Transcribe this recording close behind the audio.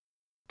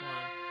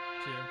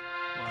two.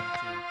 1,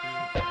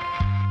 2,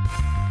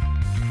 3.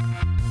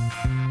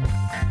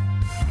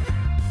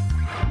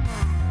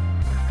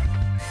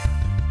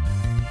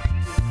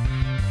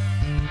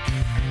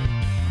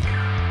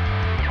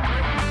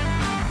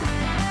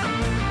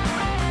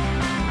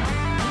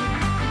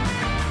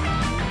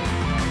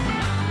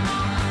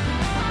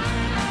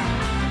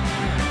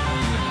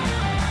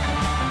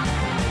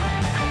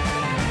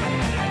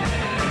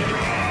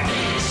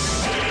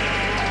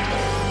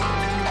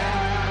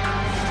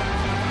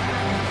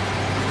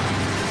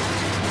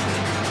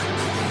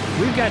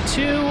 We've got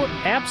two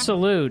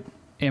absolute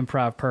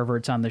improv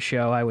perverts on the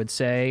show, I would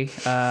say.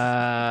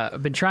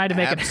 I've been trying to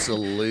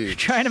make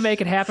trying to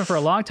make it happen for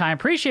a long time.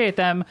 Appreciate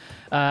them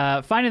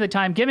finding the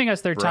time, giving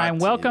us their time.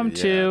 Welcome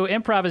to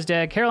Improv is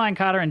Dead, Caroline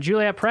Cotter and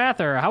Juliet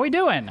Prather. How we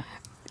doing?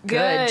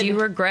 Good. Do you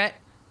regret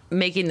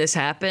making this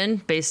happen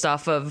based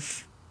off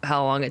of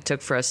how long it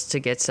took for us to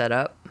get set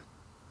up?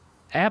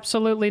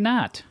 Absolutely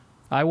not.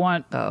 I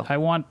want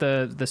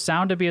the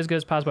sound to be as good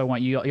as possible. I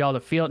want y'all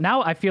to feel.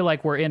 Now I feel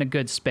like we're in a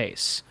good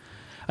space.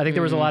 I think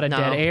there was a lot of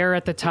dead air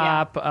at the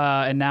top,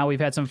 and now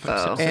we've had some time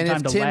to laugh. And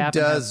if Tim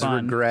does and have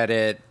fun. regret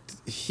it,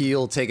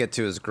 he'll take it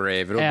to his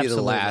grave. It'll be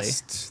the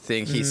last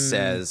thing he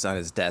says on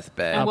his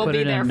deathbed. I'll we'll put be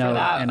it in there a for note,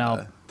 that. and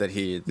I'll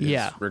he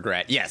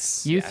regret.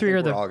 Yes, You three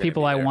are the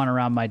people I there. want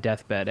around my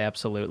deathbed,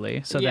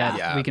 absolutely, so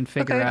that we can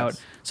figure Okay. out,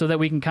 so that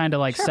we can kind of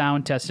like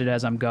sound test it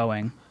as I'm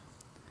going.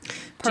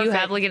 Do you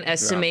have like an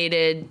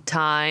estimated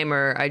time,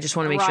 or I just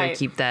want to make sure I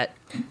keep that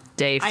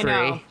day free?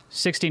 I know.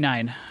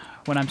 69.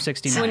 When I'm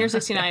 69. When you're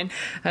 69.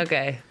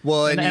 Okay.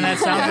 Well, And that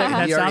sounds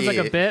like a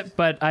already- bit,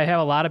 but I have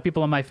a lot of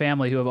people in my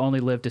family who have only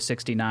lived to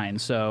 69.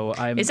 So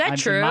Is that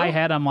true? In my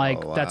head, I'm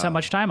like, that's how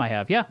much time I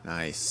have. Yeah.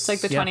 Nice. It's like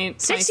the 27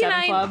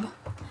 69. Club.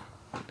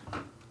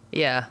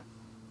 Yeah.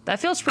 That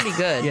feels pretty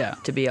good, Yeah.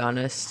 to be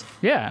honest.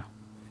 Yeah.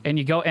 And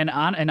you go, and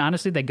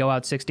honestly, they go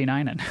out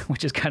 69,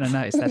 which is kind of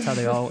nice. That's how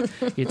they all.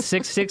 It's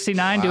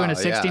 69 doing a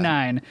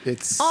 69.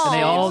 It's And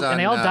they all on,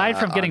 died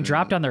from getting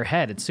dropped on their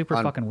head. It's super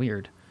fucking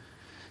weird.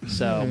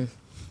 So,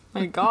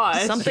 My God.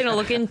 Something to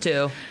look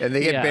into. and they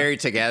get buried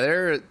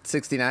together at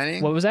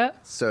 69ing. what was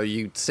that? So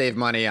you save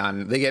money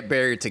on. They get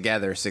buried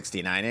together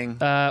 69ing.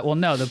 Well,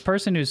 no, the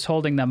person who's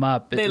holding them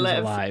up is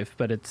live. alive,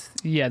 but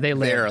they live.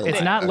 They're It's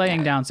alive. not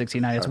laying Okay. down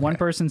 69. It's one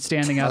person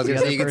standing I up. was The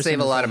gonna other say you could person save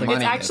a is lot of holding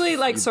money. them. It's actually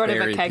like if sort you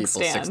of a bury keg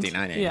people stand.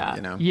 69ing, Yeah.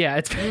 you know? Yeah,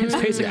 it's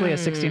basically a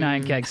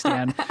 69 keg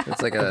stand.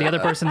 It's like The other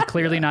person's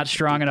clearly not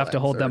strong enough to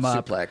hold them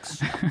up. Suplex.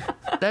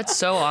 That's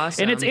so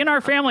awesome. And it's in our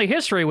family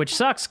history, which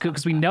sucks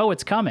because we know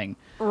it's coming.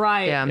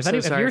 Right. Yeah, I'm If so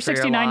if sorry you're for your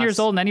 69 years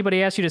loss. old and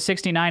anybody asks you to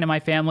 69 in my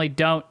family,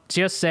 don't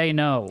just say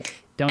no.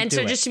 Don't And do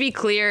so it. just to be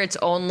clear, it's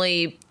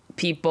only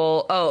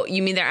people. Oh,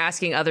 you mean they're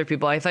asking other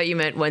people? I thought you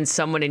meant when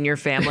someone in your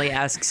family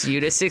asks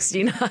you to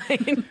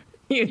 69.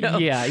 You know?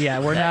 Yeah,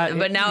 we're not.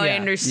 But now I yeah.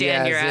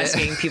 understand you're Yes,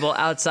 asking people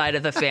outside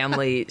of the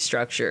family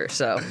structure.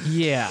 So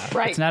Yeah,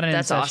 Right. It's not an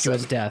That's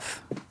incestuous awesome.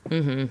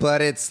 death.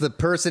 But it's the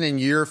person in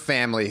your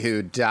family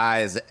who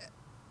dies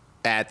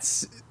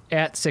at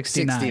At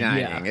 69. 69ing.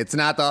 Yeah. It's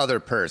not the other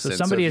person. So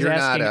somebody if is you're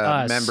asking not a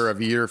us- member of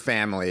your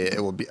family,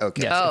 it will be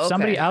okay. Yes, Oh, if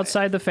somebody okay.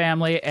 outside the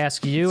family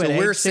asks you So at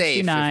we're age safe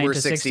 69 if we're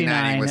to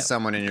 69 with 69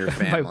 someone in your by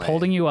family.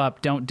 holding you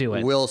up, don't do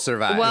it. We'll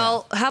survive.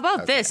 well, how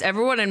about this?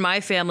 Everyone in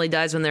my family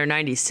dies when they're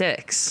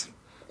 96.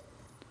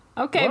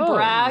 Okay, Whoa.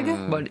 brag.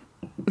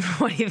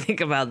 What do you think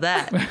about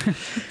that?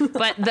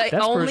 But the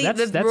rule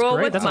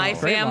great. with That's a my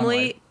great long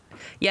family,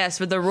 yes,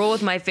 but the rule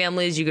with my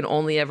family is you can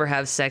only ever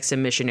have sex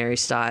in missionary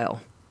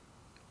style.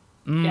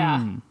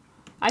 Yeah.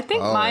 I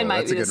think Oh, mine might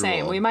that's be a the good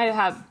same. rule. We might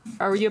have.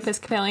 Are you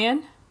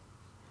Episcopalian?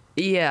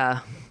 Yeah.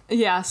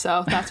 Yeah,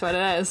 so that's what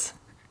it is.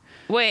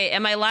 Wait,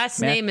 and my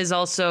last name is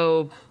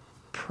also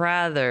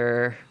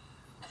Prather.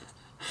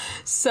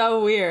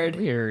 So weird.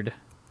 Weird.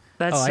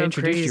 That's Oh, so I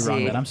introduced crazy. you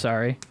wrong then. I'm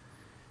sorry. I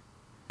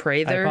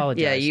Prather?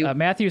 apologize. Yeah, you.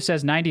 Matthew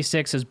says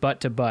 96 is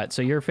butt to butt.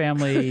 So your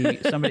family,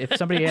 if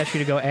somebody asks you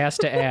to go ass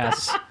to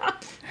ass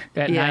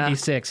at Yeah.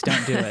 96,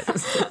 don't do it.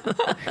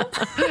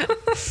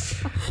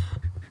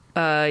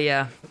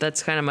 Yeah,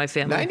 that's kind of my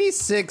family.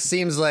 96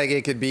 seems like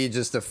it could be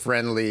just a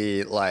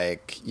friendly,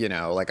 like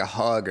a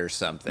hug or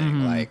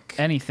something. Like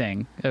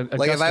Anything. A if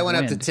gust I of went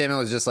up to wind. Tim and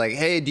was just like,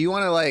 "Hey, do you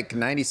want to like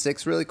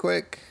 96 really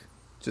quick?"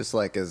 Just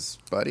like as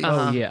buddies.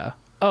 Oh, yeah.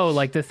 Oh,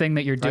 like the thing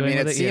that you're I doing mean,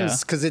 it with it? Yeah.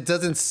 seems because it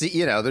doesn't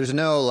see. There's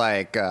no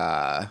like.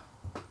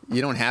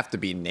 You don't have to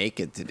be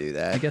naked to do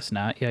that. I guess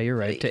not. Yeah, you're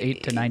right. To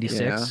 8 to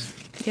 96.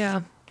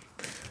 Yeah.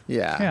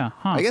 Yeah. Yeah,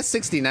 huh. I guess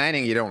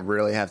 69ing, you don't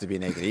really have to be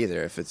naked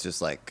either if it's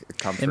just like a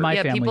comfort. In my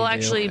Yeah, family people do.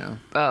 actually. Yeah.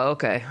 Oh,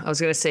 okay. I was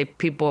gonna say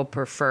people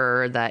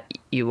prefer that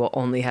you will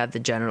only have the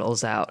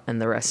genitals out and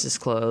the rest is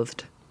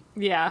clothed.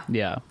 Yeah.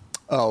 Yeah.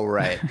 Oh,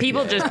 right.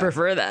 People just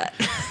prefer that.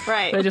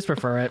 Right. They just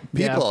prefer it.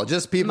 People,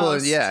 just people.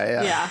 Most.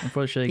 Yeah. Yeah.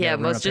 Unfortunately, you Yeah,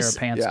 gotta run a most pair of just-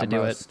 pants to do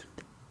most.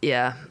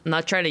 Yeah, I'm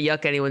not trying to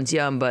yuck anyone's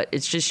yum, but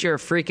it's just you're a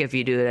freak if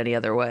you do it any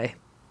other way.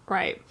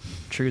 Right. it.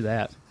 True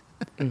that.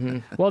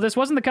 Well, this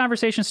wasn't the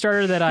conversation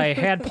starter that I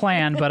had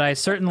planned, but I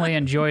certainly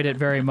enjoyed it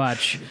very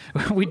much.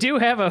 We do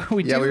have a...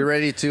 We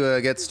ready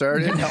to get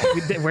started? No,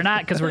 we're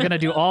not, because we're going to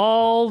do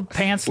all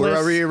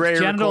pantsless,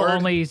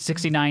 genital-only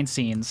 69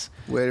 scenes.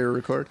 Way to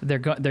record?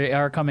 They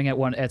are coming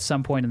at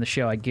some point in the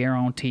show, I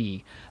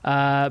guarantee.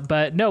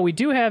 But no, we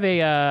do have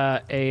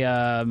a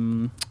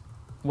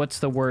what's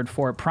the word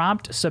for it?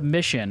 Prompt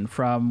submission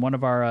from one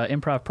of our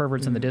improv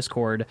perverts in the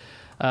Discord.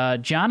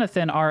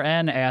 Jonathan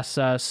RN asks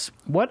us,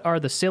 what are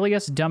the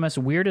silliest, dumbest,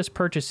 weirdest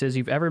purchases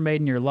you've ever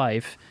made in your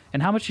life,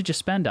 and how much did you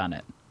spend on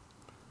it?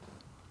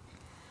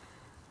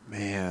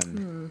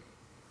 Man.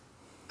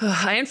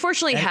 I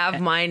unfortunately have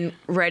mine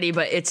ready,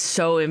 but it's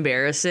so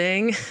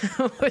embarrassing.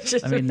 Which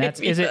is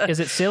is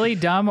it silly,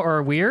 dumb,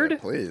 or weird? Yeah,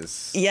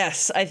 please.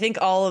 Yes, I think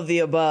all of the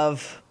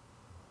above.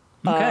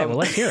 Okay, well,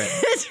 let's hear it.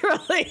 It's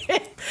really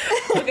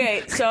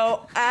okay.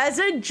 So as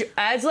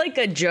like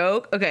a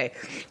joke, okay.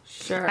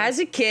 Sure. As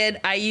a kid,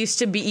 I used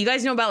to be. You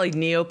guys know about like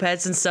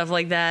Neopets and stuff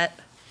like that.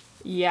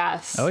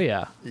 Yes. Oh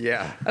yeah.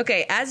 Yeah.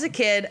 Okay, as a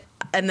kid,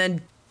 and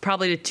then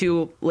probably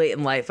too late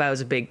in life, I was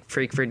a big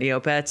freak for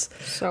Neopets.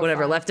 So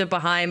whatever, fun. left it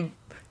behind.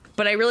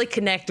 But I really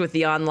connect with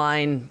the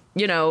online,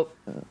 animal.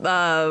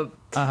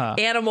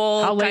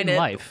 How late in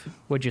life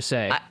would you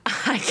say?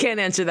 I can't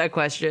answer that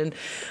question.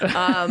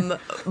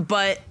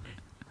 But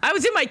I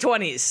was in my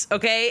 20s,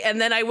 okay? And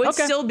then I would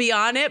still be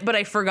on it, but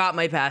I forgot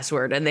my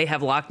password, and they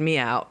have locked me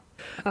out.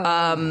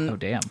 Oh,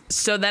 damn.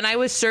 So then I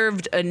was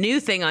served a new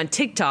thing on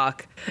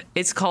TikTok.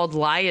 It's called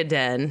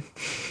Lioden.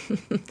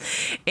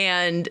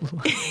 And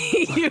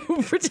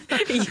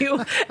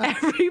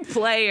every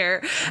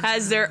player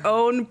has their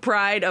own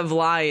pride of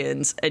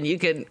lions, and you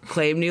can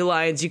claim new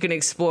lions, you can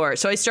explore.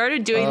 So I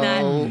started doing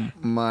that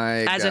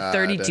as a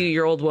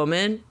 32-year-old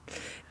woman.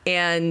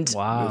 And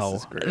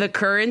wow, the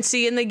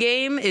currency in the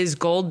game is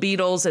gold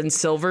beetles and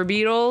silver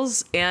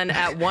beetles. And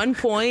at one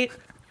point,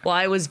 well,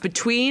 I was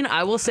between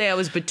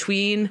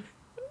brain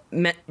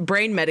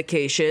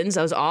medications.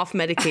 I was off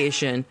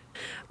medication.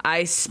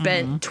 I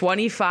spent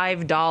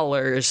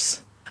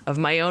 $25 of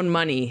my own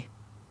money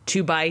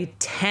to buy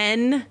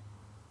 10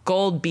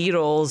 gold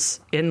beetles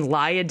in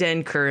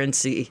Lioden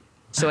currency.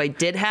 So I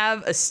did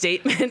have a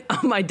statement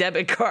on my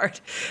debit card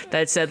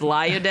that said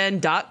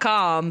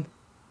Lioden.com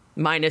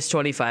minus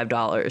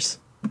 $25.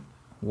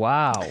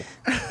 Wow.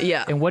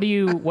 Yeah. And what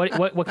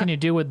can you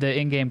do with the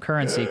in-game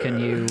currency? Can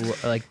you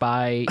are you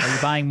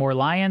buying more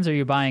lions? Are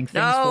you buying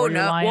things for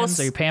your lions?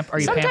 Well, are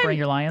you pampering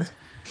your lions?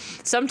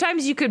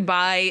 Sometimes you could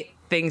buy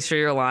things for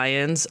your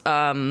lions,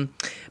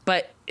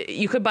 but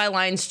you could buy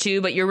lions too.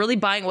 But you're really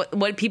buying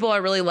what people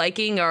are really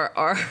liking are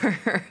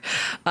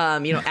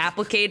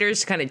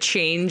applicators to kind of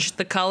change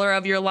the color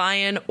of your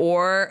lion,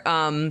 or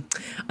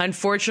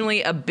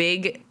unfortunately, a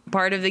big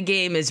part of the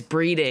game is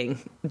breeding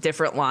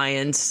different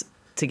lions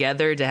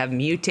together to have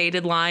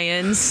mutated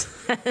lions.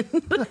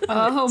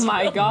 Oh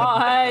my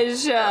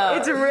gosh.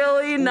 It's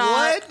really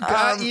not. What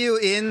got you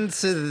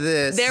into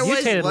this?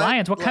 Mutated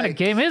lions? What kind of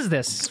game is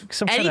this?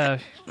 Some kind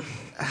of...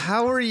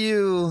 How are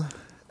you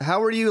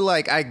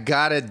like, I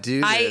gotta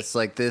do this?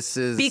 This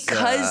is...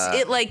 Because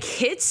it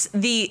hits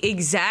the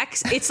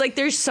exact... It's like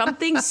there's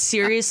something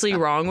seriously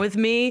wrong with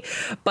me,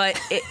 but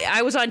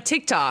I was on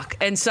TikTok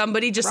and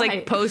somebody just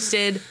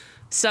posted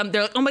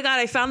they're like, oh my God,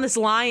 I found this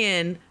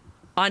lion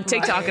on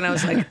TikTok, and I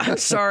was like, I'm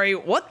sorry,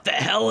 what the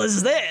hell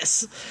is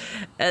this?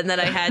 And then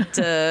I had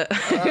to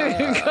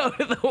go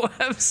to the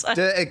website.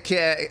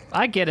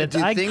 I get it.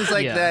 Do things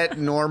like that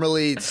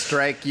normally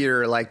strike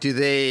your,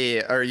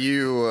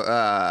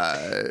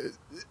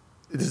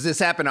 does this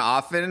happen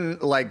often?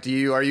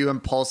 Are you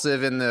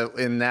impulsive in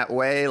that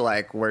way?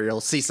 Where you'll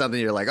see something,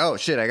 you're like, oh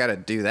shit, I gotta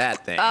do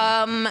that thing.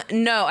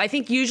 No, I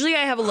think usually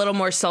I have a little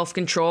more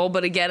self-control,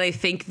 but again, I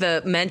think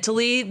the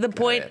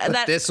point but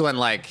that this one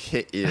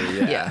hit you.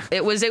 Yeah.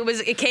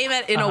 It came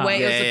in a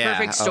way. It was a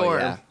perfect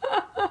storm.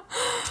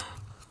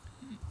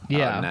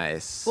 Yeah. Oh,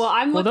 nice. Well,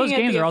 I'm looking those at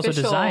games the are also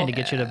official, designed to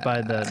get you to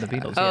buy the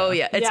Beatles. Oh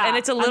yeah,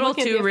 it's a little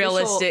too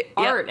realistic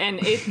art, and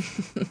it's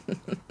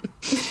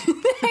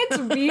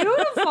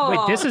beautiful.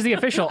 Wait, this is the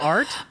official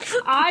art?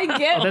 I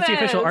get that's the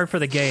official this. art for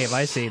the game.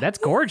 I see. That's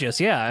gorgeous.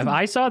 Yeah, if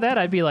I saw that,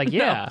 I'd be like,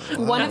 yeah.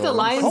 One of the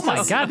lions. Oh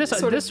my God,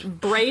 this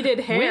braided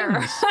hair.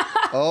 Wings.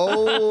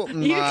 Oh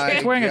my God.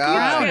 It's wearing a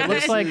crown. It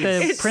looks like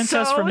the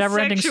princess so from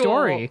Neverending sexual.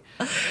 Story.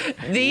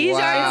 These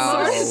Wow.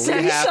 are We have to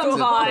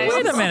sexualized. post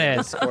Wait a minute.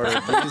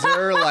 These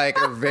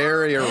are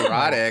very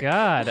erotic.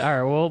 God. All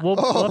right. Well, we'll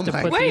have to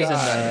my put these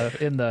God.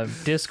 in the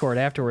Discord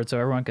afterwards so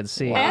everyone can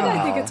see. And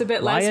I think it's a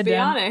bit Lioden.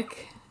 lesbianic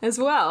as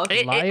well.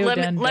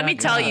 Let me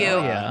tell you.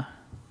 Oh, yeah.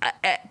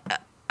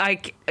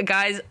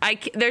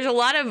 There's a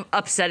lot of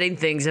upsetting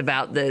things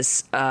about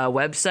this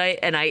website,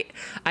 and I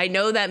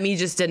know that me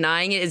just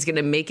denying it is going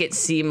to make it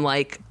seem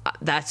like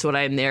that's what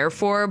I'm there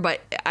for,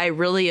 but I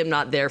really am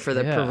not there for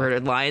the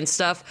perverted lion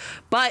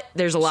stuff. But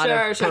there's a lot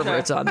of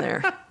perverts on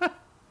there.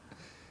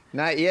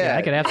 Not yet. Yeah,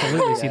 I could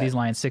absolutely see these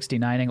lions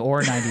 69ing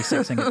or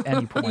 96ing at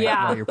any point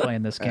while you're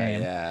playing this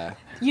game. Yeah.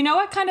 You know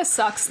what kind of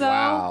sucks though?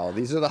 Wow,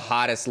 these are the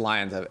hottest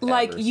lions I've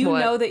Like ever you seen.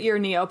 know that your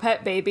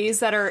Neopet babies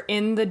that are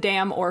in the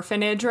damn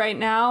orphanage right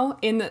now,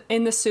 in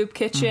the soup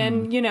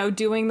kitchen, you know,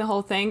 doing the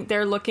whole thing,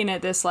 they're looking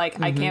at this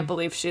like, I can't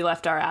believe she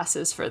left our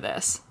asses for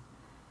this.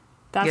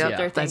 That's what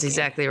they're thinking. That's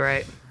exactly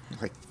right.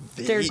 Like,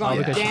 They're going,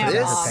 Because she damn. forgot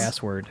her Mom.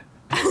 password.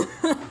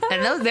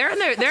 And they're in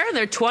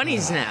their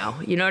 20s now.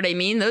 You know what I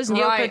mean? Those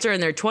Neopets Right. are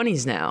in their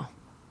 20s now.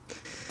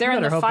 They're in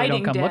Better the hope they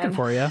fighting don't come den. looking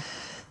for you.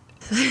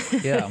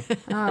 Yeah.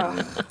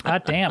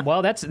 God damn.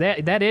 Well, that's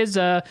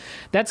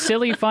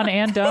silly, fun,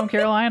 and dumb,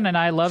 Caroline, and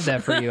I love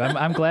that for you.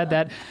 I'm glad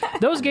that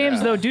those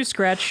games though do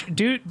scratch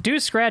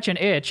an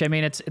itch. I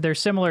mean, they're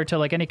similar to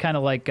like any kind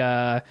of like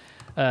I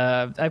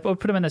would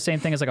put them in the same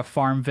thing as like a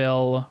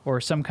Farmville or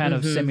some kind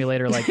of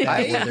simulator like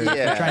that, where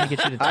they're trying to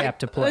get you to tap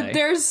to play. But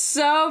they're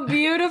so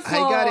beautiful. I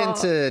got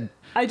into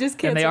I just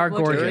can't. And they stop are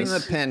looking. gorgeous. during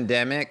the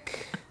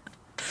pandemic.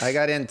 I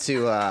got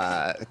into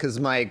because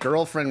my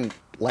girlfriend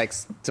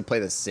likes to play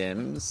The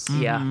Sims.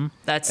 Yeah,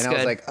 that's And good. I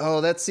was like,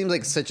 oh, that seems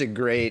like such a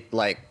great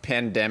like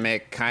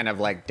pandemic kind of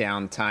like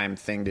downtime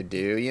thing to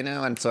do, you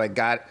know? And so I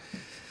got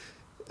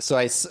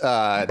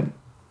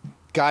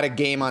a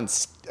game on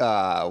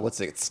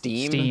Steam?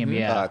 Steam,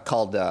 yeah.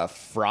 Called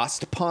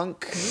Frostpunk.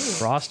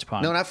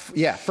 Frostpunk. No,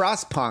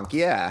 Frostpunk.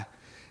 Yeah,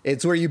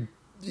 it's where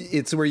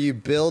you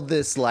build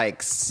this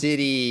like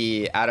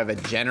city out of a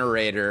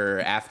generator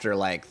after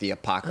like the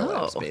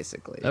apocalypse,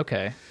 basically.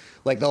 Okay.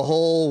 Like the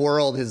whole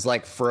world is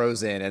like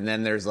frozen, and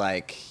then there's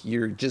like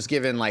you're just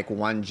given like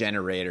one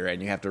generator,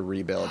 and you have to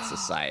rebuild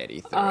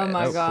society through Oh it.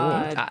 my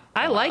god.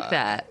 I like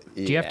that.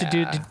 Do you have to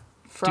do?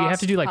 Do you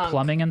have to do like Frostpunk.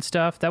 plumbing and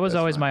stuff? That was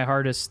always fun.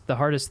 the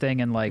hardest thing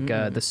in like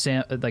the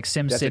Sim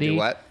Sim You have to City. do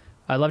what?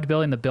 I loved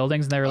building the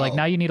buildings, and they were like, Oh.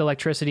 now you need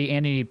electricity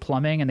and you need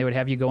plumbing, and they would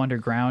have you go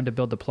underground to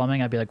build the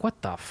plumbing. I'd be like, what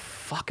the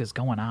fuck is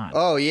going on?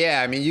 Oh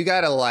yeah, I mean you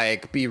gotta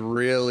like be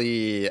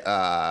really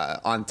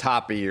on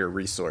top of your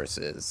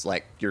resources,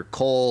 like your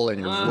coal and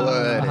your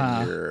wood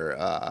and your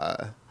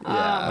yeah.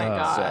 Oh my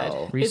god.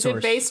 So, Is Resource.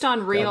 it based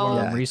on real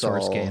Yeah,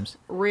 Resource it's all- games.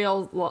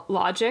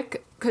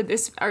 logic? Could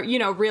this, or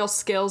real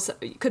skills?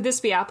 Could this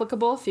be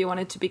applicable if you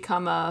wanted to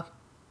become a,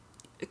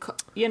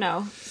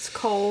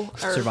 coal or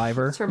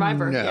Survivor?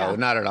 Survivor. no, yeah.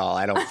 not at all.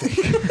 I don't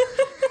think.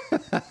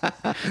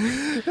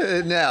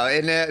 No,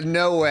 in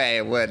no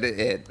way would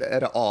it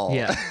at all.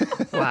 Yeah.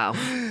 Wow.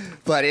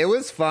 But it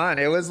was fun.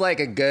 It was like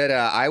a good.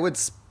 I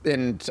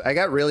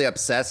got really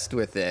obsessed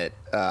with it.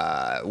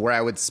 Where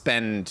I would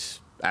spend,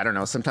 I don't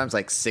know, sometimes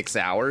like 6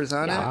 hours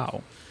on it.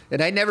 Wow.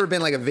 And I'd never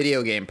been like a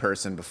video game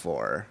person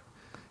before.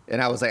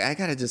 And I was like, I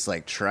gotta just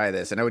like try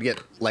this, and I would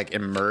get like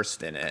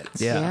immersed in it.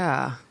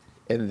 Yeah.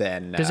 And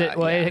then Does it?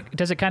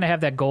 Does it kind of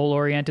have that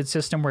goal-oriented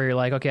system where you're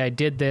like, okay, I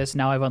did this,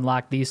 now I've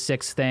unlocked these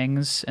 6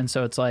 things, and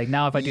so it's like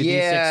now if I do these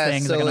 6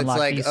 things, so I can it's unlock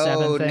like, these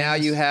 7 things. now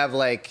you have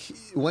like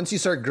once you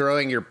start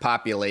growing your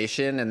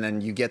population, and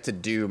then you get to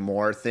do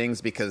more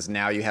things because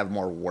now you have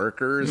more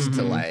workers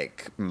to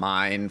like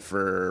mine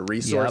for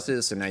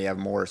resources. So now you have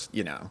more,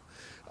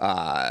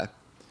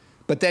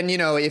 but then,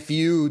 if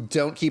you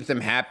don't keep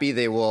them happy,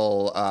 they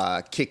will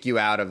kick you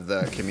out of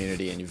the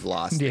community, and you've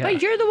lost. Yeah.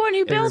 But you're the one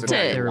who built So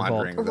now it. you're Revolt.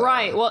 wandering the-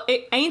 Right. Well,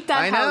 ain't that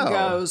I how it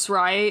know. goes,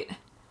 right?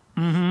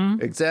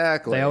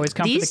 Exactly. They always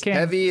come for These the king.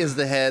 Heavy is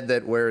the head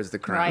that wears the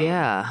crown. Right.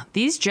 Yeah.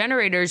 These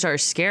generators are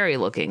scary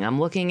looking. I'm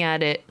looking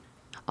at it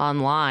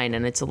online,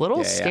 and it's a little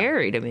Yeah.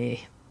 scary to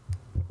me.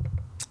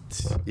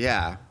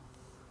 Yeah,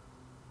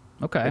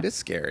 Okay. it is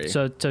scary.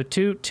 So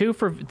two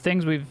for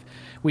things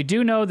we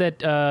do know that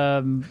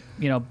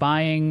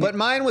buying. But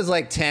mine was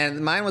like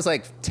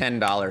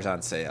 $10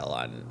 on sale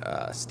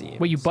on Steam.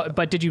 Well,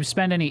 but did you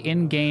spend any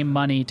in-game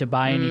money to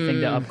buy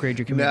anything to upgrade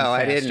your community? No,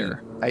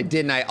 faster? I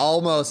didn't. I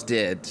almost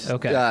did.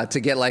 Okay. To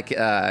get like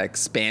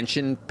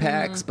expansion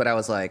packs, but I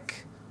was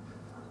like,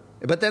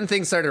 but then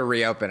things started to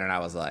reopen, and I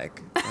was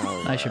like,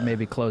 oh, I should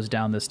maybe close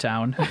down this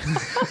town.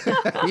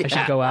 I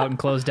should go out and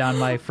close down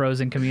my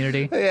frozen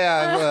community.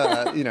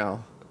 yeah,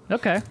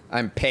 Okay.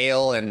 I'm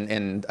pale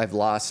and I've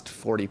lost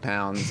 40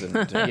 pounds,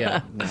 and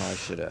Yeah. no, I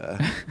should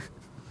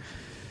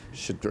You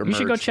should go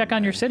emerge check from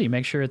on your that. city.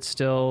 Make sure it's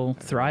still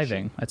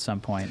thriving at some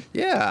point.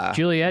 Yeah,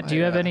 Juliet, do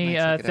you have any might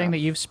check it thing out. that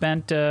you've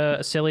spent a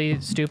silly,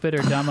 stupid,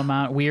 or dumb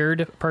amount,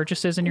 weird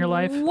purchases in your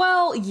life?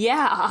 Well,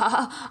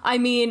 yeah. I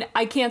mean,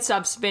 I can't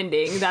stop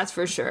spending, that's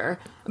for sure.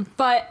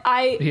 But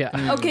Yeah.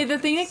 okay, the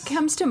thing that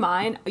comes to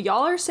mind,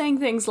 y'all are saying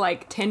things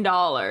like $10,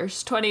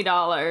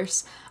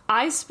 $20.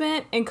 I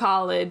spent in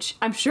college,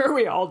 I'm sure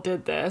we all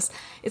did this.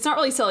 It's not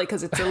really silly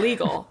because it's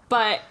illegal,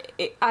 but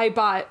I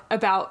bought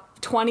about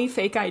 20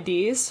 fake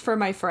IDs for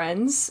my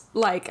friends.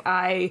 Like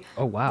I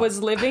Oh, wow.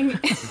 was living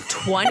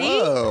 20?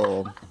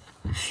 Oh,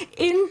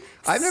 insane.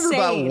 I've never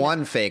bought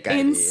one fake ID.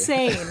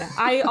 Insane.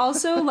 I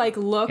also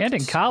looked. And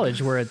in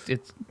college, where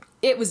it's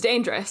It was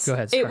dangerous. Go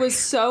ahead, sorry. It was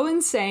so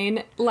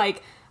insane.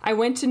 I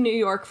went to New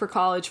York for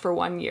college for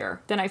 1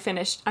 year. Then I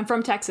finished. I'm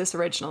from Texas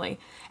originally.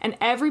 And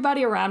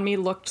everybody around me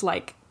looked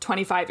like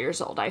 25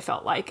 years old, I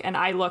felt like. And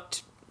I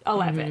looked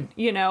 11,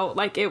 you know,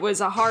 like it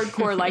was a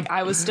hardcore, like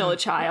I was still a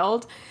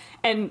child.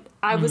 And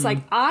I was like,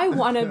 I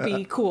want to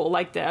be cool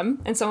like them.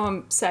 And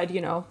someone said,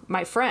 you know,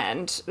 my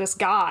friend, this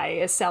guy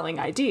is selling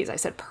IDs. I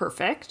said,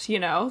 perfect, you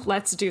know,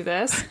 let's do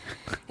this.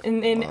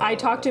 And then I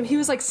talked to him. He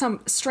was like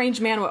some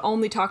strange man who would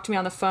only talk to me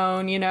on the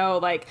phone, you know,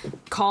 like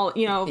call,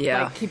 you know,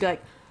 like he'd be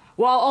like,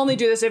 well, I'll only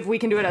do this if we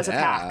can do it as a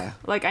pack.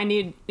 Like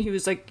he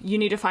was like, you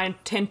need to find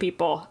 10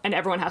 people and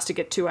everyone has to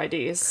get 2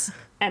 IDs.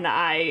 And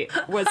I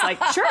was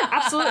like, sure,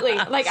 absolutely.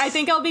 Like, I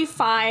think I'll be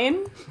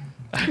fine.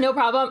 No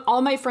problem.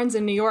 All my friends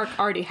in New York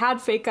already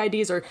had fake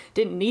IDs or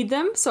didn't need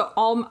them. So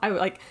I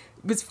like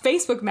was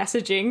Facebook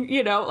messaging,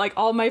 you know, like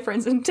all my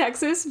friends in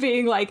Texas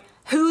being like,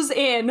 who's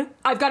in?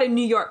 I've got a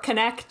New York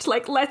connect.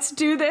 Like, let's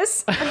do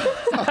this.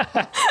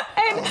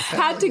 And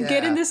had to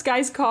get in this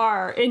guy's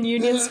car in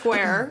Union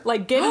Square.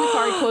 Like, get in the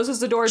car, he closes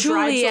the door,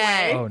 drives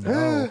away. Oh,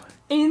 no.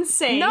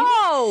 Insane.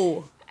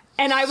 No!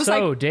 And I was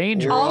so like,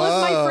 dangerous. All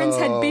of my friends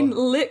had been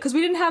because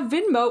we didn't have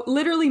Venmo,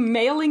 literally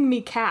mailing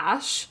me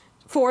cash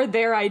for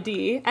their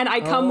ID. And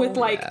I come with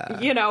like,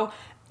 you know,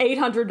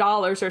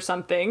 $800 or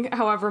something,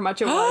 however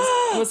much it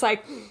was. It was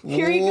like,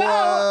 here you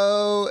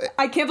go.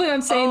 I can't believe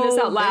I'm saying this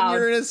out loud. And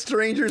you're in a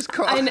stranger's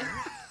car. And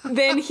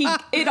then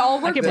it all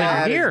worked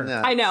out. Here.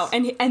 I know.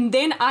 And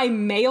then I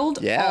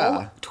mailed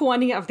all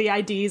 20 of the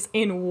IDs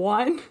in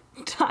one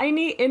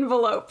tiny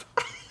envelope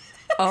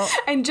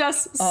and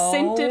just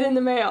sent it in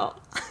the mail.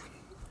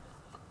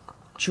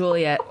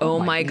 Juliet, oh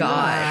my God.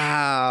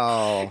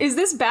 Wow. Is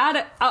this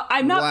bad?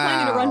 I'm not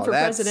planning to run for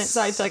president,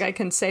 so I feel like I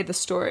can say the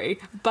story.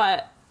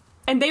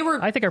 And they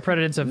were... I think our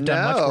presidents have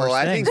done much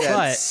worse things,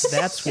 but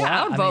that's why.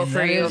 I would vote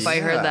for you if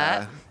I heard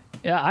that.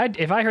 Yeah,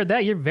 if I heard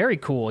that, you're very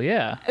cool,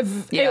 yeah.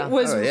 It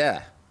was... Oh,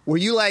 yeah. Were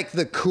you like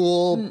the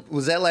cool...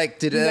 Was that like...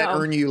 Did that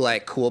earn you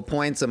like cool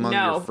points among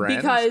your friends?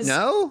 Because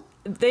no?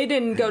 They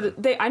didn't go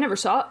to... I never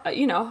saw...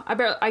 You know,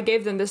 I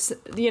gave them this,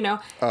 you know.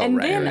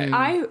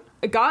 I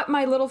got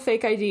my little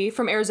fake ID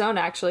from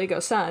Arizona, actually, go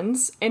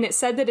Suns, and it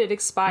said that it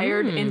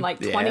expired in like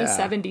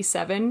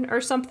 2077 or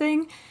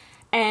something.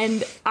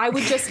 And I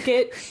would just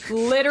get,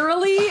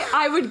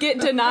 I would get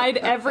denied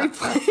every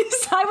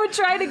place I would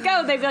try to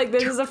go. They'd be like,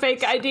 this is a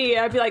fake ID.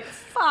 I'd be like,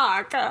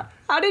 fuck,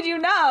 how did you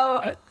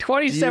know?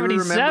 2077. Do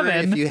you remember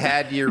if you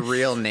had your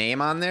real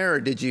name on there, or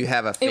did you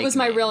have a fake It was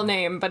my name? real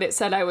name, but it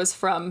said I was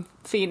from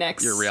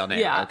Phoenix. Your real name,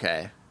 yeah.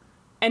 okay.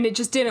 And it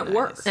just didn't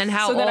work. And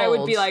how so old? So then I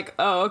would be like,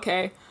 oh,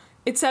 okay.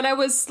 It said I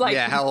was like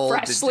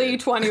freshly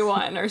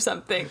 21 or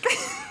something.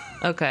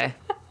 Okay.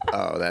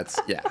 Oh, that's,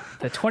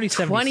 The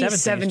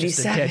 2077 is just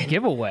a dead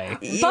giveaway.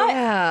 But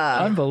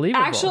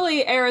Unbelievable.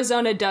 actually,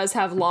 Arizona does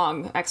have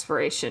long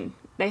expiration.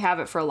 They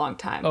have it for a long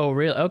time. Oh,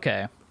 really?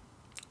 Okay.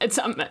 It's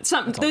something.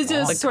 These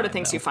are the sort of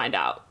things you find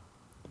out.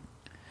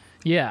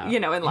 Yeah. You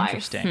know, in life.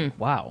 Interesting.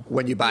 Wow.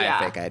 when you buy a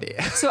fake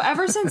ID. So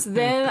ever since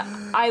then,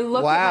 I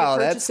look at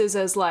my purchases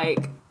as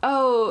like,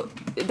 oh,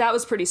 that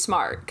was pretty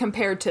smart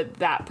compared to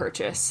that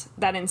purchase,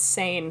 that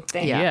insane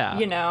thing. Yeah.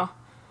 You know,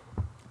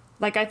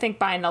 like I think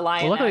buying the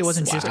Lioness. Well, luckily, it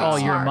wasn't just all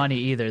your smart. money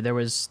either. It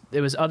was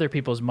other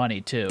people's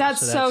money too. That's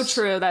so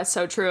true. That's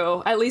so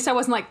true. At least I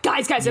wasn't like,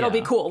 guys, it'll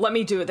be cool. Let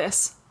me do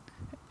this.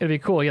 It'd be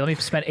cool. Yeah, let me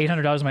spend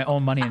 $800 of my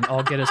own money and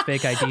I'll get us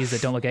fake IDs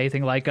that don't look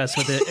anything like us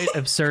with an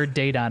absurd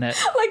date on it.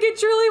 Like it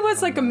truly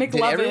was like a McLovin.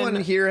 Did everyone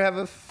here have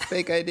a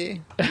fake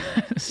ID?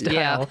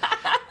 Style.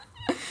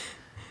 Yeah.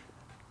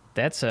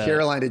 That's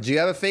Caroline, did you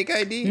have a fake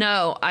ID?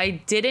 No, I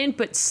didn't,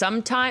 but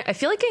sometime I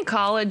feel like in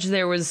college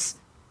there was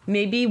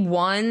maybe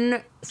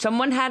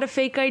someone had a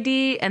fake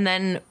ID and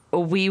then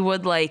we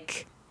would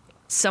like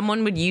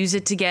someone would use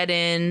it to get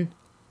in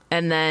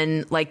and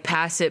then like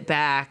pass it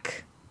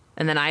back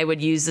and then I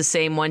would use the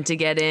same one to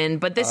get in.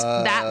 But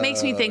that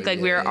makes me think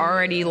like we were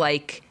already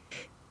like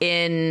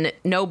in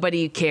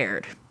nobody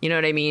cared. You know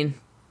what I mean?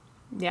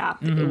 Yeah.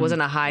 It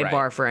wasn't a high Right.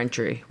 bar for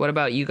entry. What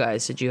about you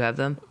guys? Did you have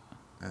them?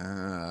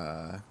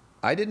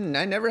 I didn't.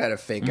 I never had a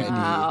fake ID.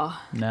 Wow.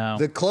 no.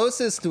 The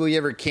closest we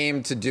ever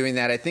came to doing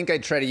that, I think I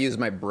tried to use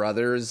my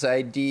brother's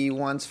ID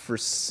once for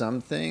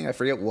something. I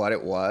forget what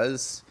it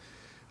was.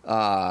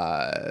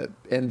 And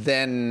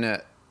then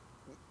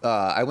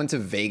I went to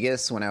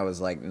Vegas when I was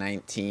like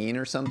 19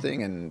 or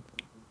something, and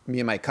me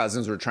and my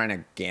cousins were trying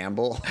to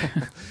gamble.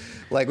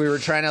 Like we were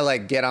trying to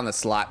like get on the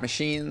slot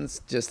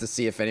machines just to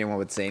see if anyone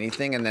would say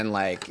anything. And then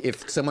like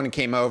if someone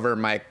came over,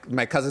 my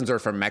cousins are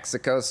from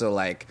Mexico. So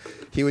like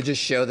he would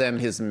just show them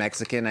his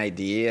Mexican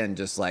ID and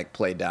just like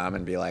play dumb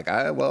and be like,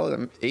 well,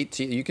 I'm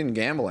 18. You can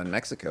gamble in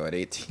Mexico at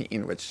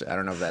 18, which I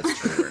don't know if that's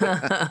true. Or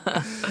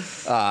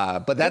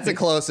not. But that's the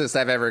closest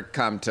I've ever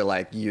come to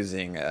like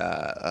using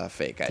a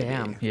fake ID.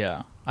 Damn.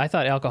 Yeah. I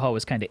thought alcohol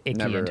was kind of icky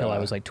Never, until I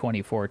was like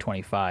 24 or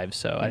 25,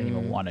 so I didn't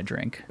even want to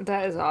drink.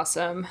 That is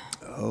awesome.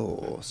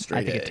 Oh,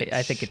 straight edge.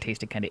 I think it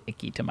tasted kind of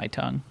icky to my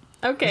tongue.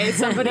 Okay,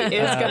 somebody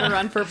is going to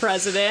run for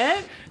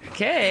president.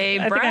 Okay,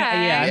 I've Brad.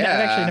 actually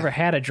Yeah. never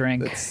had a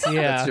drink. That's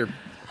your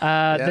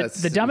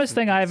The dumbest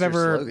thing I've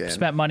ever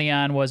spent money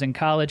on was in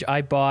college.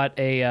 I bought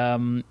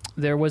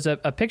there was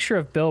a picture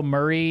of Bill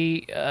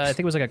Murray. I think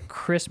it was like a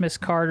Christmas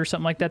card or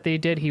something like that they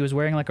did. He was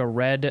wearing like a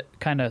red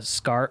kind of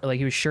scarf, like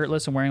he was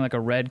shirtless and wearing like a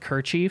red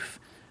kerchief.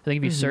 I think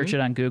if you search it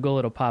on Google,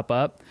 it'll pop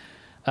up.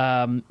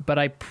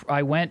 But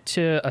I went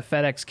to a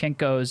FedEx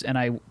Kinko's and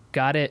I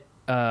got it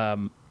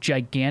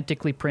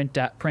gigantically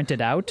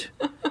printed out.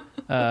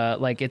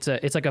 Like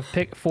it's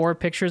like 4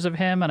 pictures of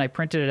him, and I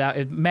printed it out.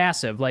 It's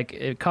massive, like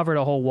it covered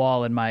a whole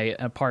wall in my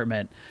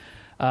apartment.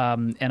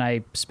 And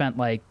I spent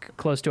like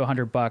close to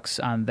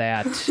 $100 on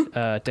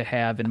that to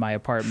have in my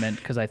apartment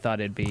because I thought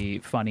it'd be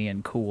funny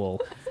and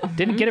cool.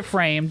 Didn't get it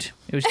framed.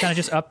 It was kind of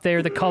just up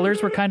there. The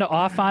colors were kind of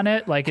off on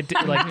it, like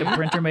like the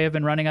printer may have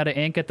been running out of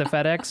ink at the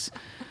FedEx.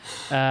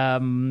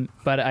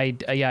 But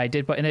I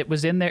did, and it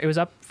was in there. It was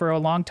up for a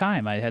long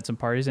time. I had some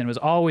parties, and it was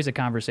always a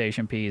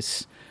conversation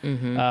piece.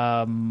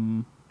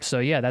 So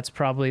yeah, that's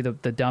probably the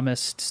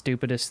dumbest,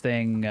 stupidest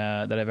thing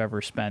that I've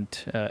ever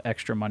spent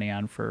extra money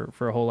on for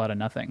a whole lot of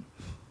nothing.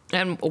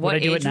 And what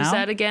age was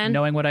that again?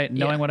 Knowing what I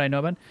know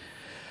about.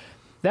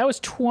 That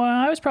was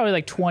I was probably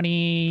like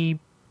 20,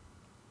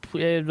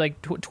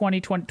 like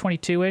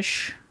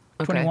 22-ish,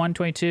 21,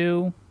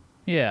 22.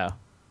 Yeah.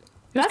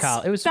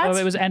 It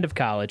was end of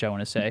college, I want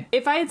to say.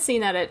 If I had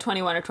seen that at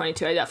 21 or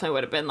 22, I definitely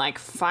would have been like,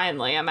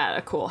 finally, I'm at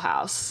a cool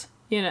house.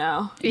 You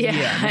know?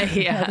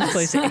 Yeah. This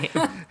place,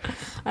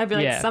 I'd be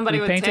like, somebody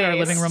we would painted our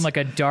living room like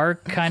a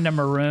dark kind of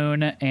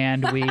maroon,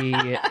 and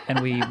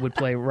we would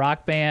play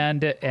Rock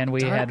Band, and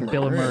we had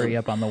Bill Murray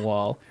up on the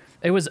wall.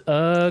 It was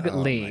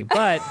ugly,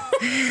 but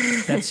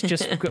that's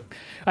just.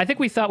 I think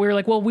we thought we were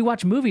like, well, we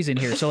watch movies in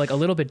here, so like a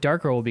little bit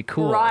darker will be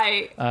cool,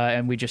 right?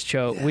 And we just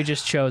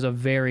chose a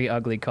very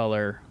ugly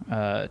color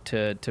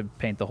to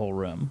paint the whole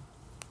room.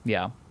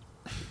 Yeah.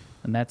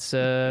 And that's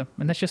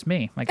just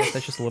me. I guess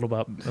that's just a little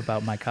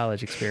about my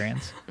college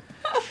experience.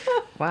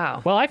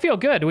 Wow. Well, I feel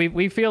good.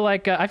 We feel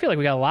like I feel like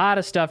we got a lot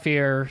of stuff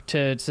here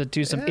to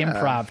do some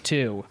improv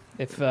too.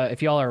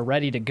 If y'all are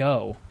ready to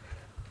go,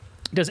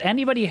 does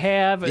anybody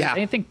have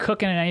anything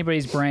cooking in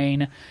anybody's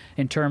brain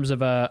in terms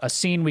of a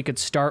scene we could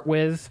start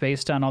with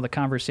based on all the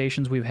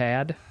conversations we've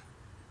had,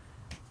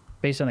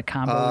 based on the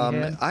combo we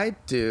had? I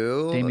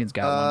do. Damien's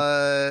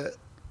got one.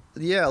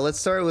 Yeah, let's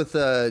start with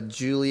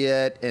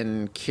Juliet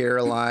and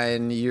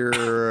Caroline.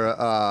 You're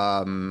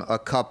a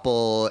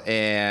couple,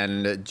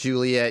 and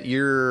Juliet,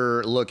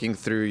 you're looking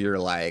through your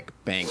like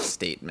bank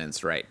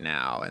statements right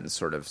now and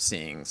sort of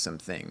seeing some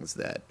things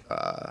that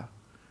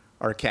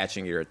are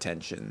catching your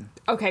attention.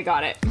 Okay,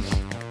 got it.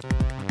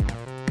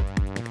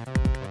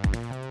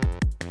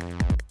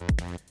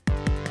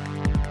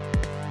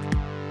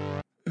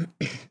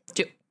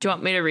 Do you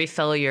want me to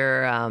refill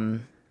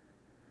your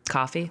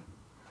coffee,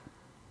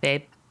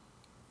 babe?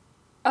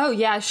 Oh,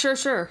 yeah,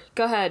 sure.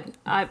 Go ahead.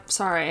 I'm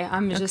sorry.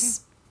 I'm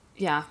just,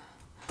 yeah.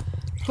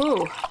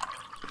 Ooh,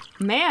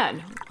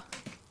 man.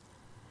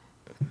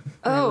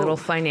 My little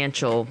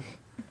financial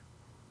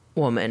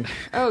woman.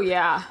 Oh,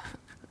 yeah.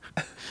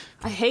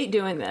 I hate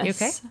doing this. You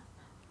okay?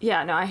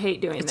 Yeah, no, I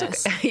hate doing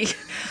this. Okay.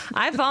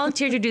 I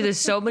volunteered to do this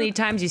so many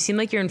times. You seem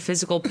like you're in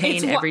physical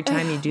pain every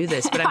time you do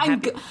this, but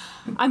I'm happy.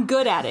 I'm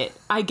good at it.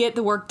 I get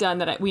the work done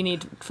that we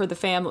need for the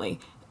family.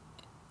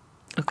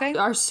 Okay.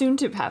 Our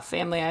soon-to-have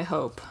family, I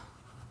hope.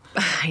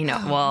 I know.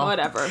 Well,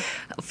 whatever.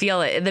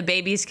 Feel it. The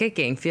baby's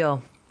kicking.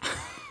 Feel.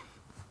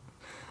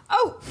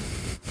 Oh.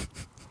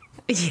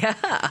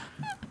 Yeah.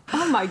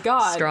 Oh my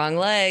God. Strong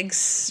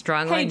legs,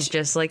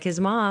 just like his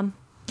mom.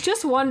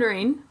 Just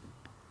wondering.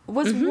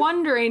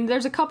 Wondering.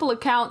 There's a couple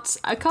of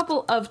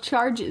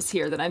charges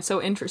here that I'm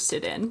so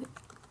interested in.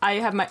 I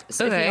have my. If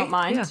you don't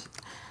mind.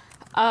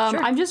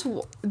 Yeah.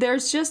 Sure.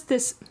 There's just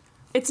this.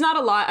 It's not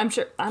a lot. I'm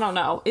sure. I don't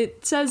know.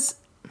 It says,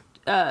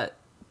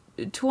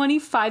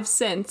 25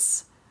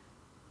 cents.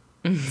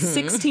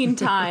 16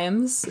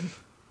 times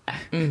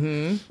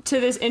to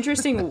this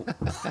interesting.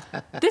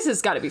 This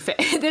has got to be fake.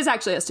 This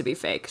actually has to be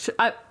fake.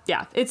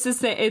 Yeah, it's this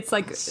thing. It's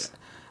like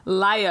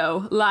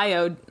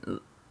Lioden.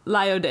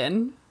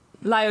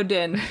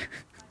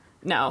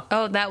 No.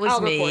 Oh, that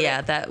was me. Yeah,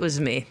 it. that was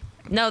me.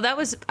 No, that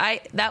was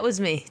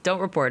me.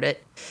 Don't report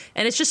it.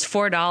 And it's just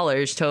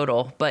 $4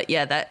 total. But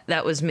yeah,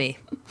 that was me.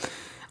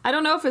 I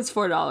don't know if it's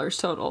 $4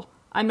 total.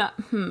 I'm not.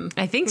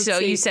 I think so.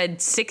 See. You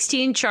said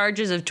 16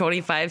 charges of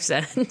 25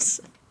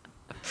 cents.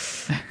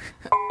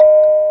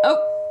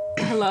 Oh,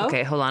 hello.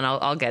 Okay, hold on.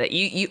 I'll get it.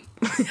 You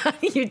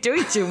you're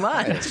doing too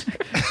much.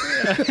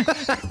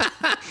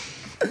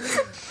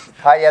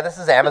 Hi, yeah, this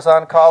is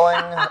Amazon calling.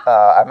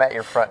 I'm at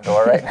your front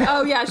door right now.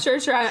 Oh yeah, sure.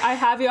 I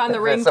have you on the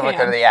ring cam. Sorry,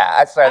 I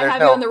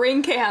have you on the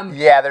ring cam.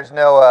 Yeah, there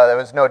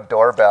was no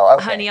doorbell.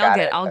 Okay, honey,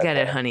 I'll get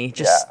it, honey.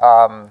 Just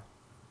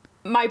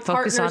my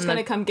partner's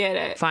gonna come get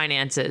it.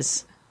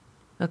 Finances.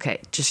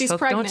 Okay, just She's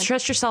pregnant. Don't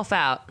stress yourself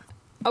out.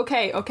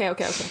 Okay. Okay,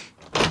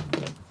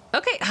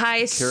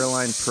 hi.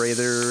 Caroline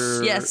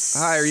Prather. Yes.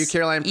 Hi, are you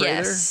Caroline Prather?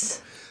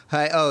 Yes.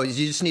 Hi. Oh,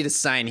 you just need a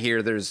sign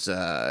here. There's,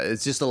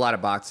 it's just a lot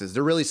of boxes.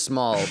 They're really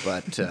small,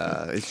 but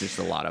it's just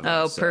a lot of them.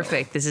 Oh,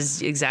 perfect. This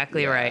is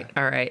exactly right.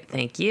 All right,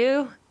 thank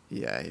you.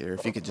 Yeah, here,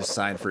 if you could just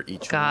sign for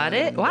each Got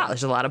one. it. Wow,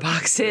 there's a lot of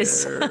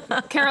boxes.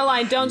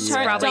 Caroline, don't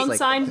like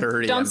sign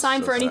 30. don't I'm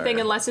sign so for anything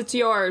sorry. unless it's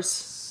yours.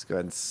 Let's go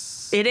ahead and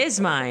It is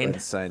go ahead mine.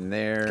 and sign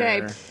there.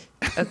 Okay.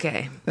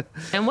 Okay.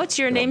 And what's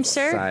your name,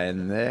 sir?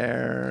 Sign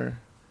there.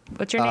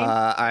 What's your name?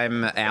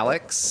 I'm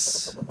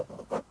Alex.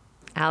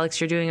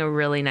 Alex, you're doing a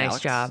really nice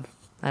Alex? job.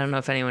 I don't know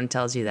if anyone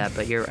tells you that,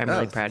 but I'm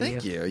really proud of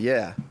you. Thank you.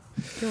 Yeah.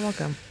 You're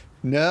welcome.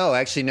 No,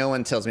 actually, no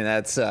one tells me that.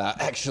 It's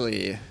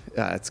actually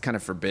it's kind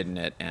of forbidden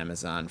at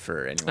Amazon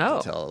for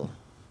anyone to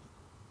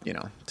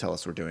tell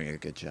us we're doing a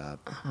good job.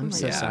 I'm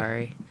so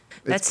sorry.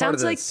 It's That part sounds of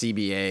the like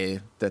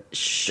CBA that they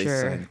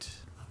Sure. sent.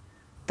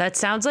 That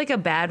sounds like a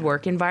bad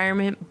work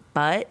environment,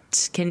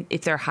 but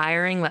if they're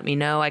hiring, let me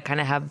know. I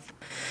kind of have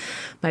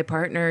my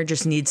partner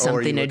just needs are you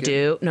something to looking?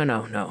 do.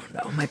 No.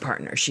 My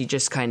partner, she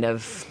just kind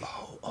of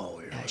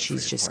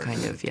she's just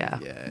kind of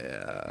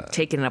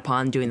taking it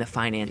upon doing the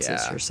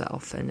finances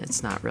herself, and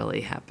it's not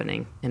really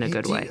happening in a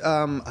good way.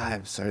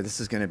 I'm sorry. This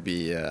is going to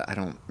be. I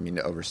don't mean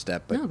to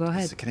overstep, but No, go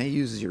ahead. Can I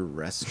use your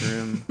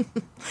restroom?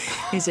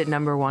 Is it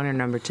number 1 or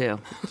number 2?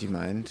 Do you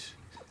mind?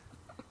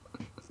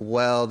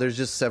 Well, there's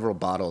just several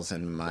bottles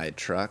in my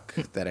truck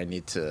that I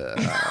need to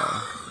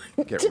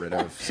get rid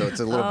of, so it's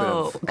a little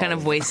bit of kind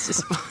of waste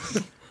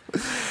disposal.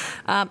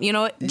 You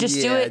know what? Just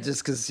do it.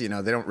 Just because they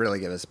don't really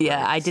give us.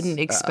 Yeah, I breaks. didn't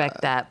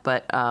expect that,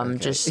 but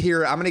just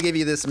here. I'm going to give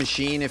you this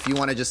machine if you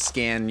want to just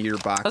scan your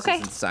boxes Okay.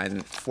 and sign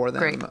for them.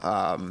 Great.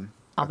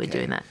 I'll be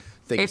doing that.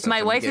 Thank you If so my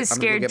much. wife is I'm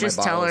gonna go scared, get my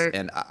just tell her, bottles,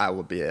 and I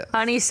will be it.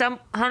 honey,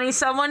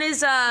 someone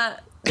is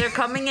they're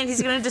coming and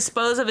he's gonna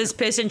dispose of his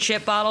piss and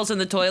shit bottles in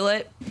the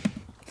toilet.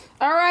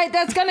 All right,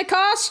 that's gonna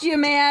cost you,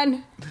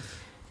 man.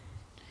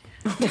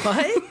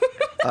 What?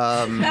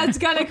 That's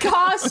gonna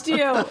cost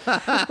you.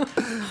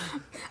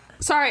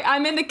 Sorry,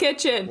 I'm in the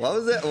kitchen. What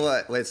was it?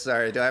 What? Wait,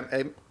 sorry.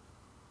 Am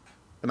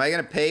I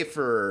going to pay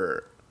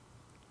for?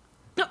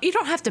 No, you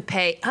don't have to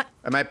pay.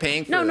 Am I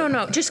paying for?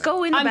 No. Just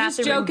go in the I'm just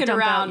bathroom and joking dump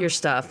around. out your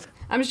stuff.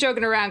 I'm just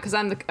joking around because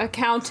I'm the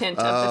accountant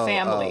of the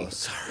family. Oh,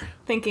 sorry.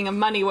 Thinking of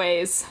money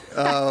ways.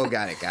 Oh,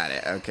 got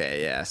it.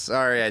 Okay, yeah.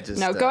 Sorry, I just.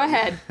 No, go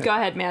ahead,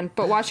 man.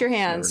 But wash your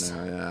hands.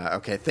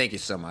 Okay, thank you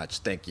so much.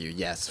 Thank you.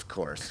 Yes, of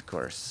course.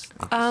 Thank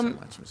you so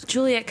much, Ms.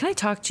 Juliet, can I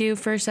talk to you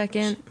for a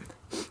second?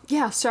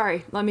 Yeah,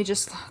 sorry. Let me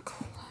just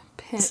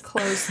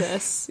close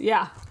this.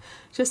 Yeah,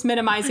 just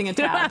minimizing a You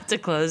don't tab. have to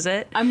close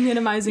it. I'm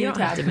minimizing You a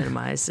don't have tab. to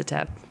minimize the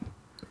tab.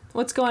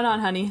 What's going on,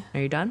 honey? Are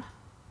you done?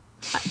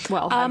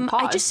 Well, I'm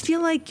paused. I just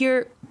feel like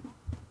you're.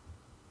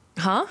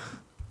 Huh?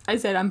 I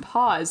said I'm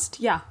paused.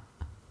 Yeah,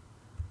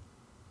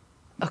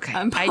 Okay.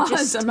 I'm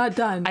paused. I'm not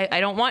done. I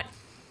don't want.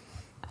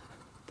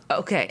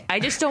 Okay, I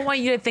just don't want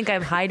you to think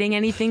I'm hiding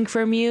anything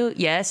from you.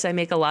 Yes, I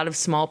make a lot of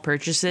small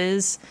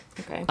purchases.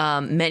 Okay.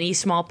 Many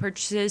small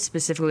purchases,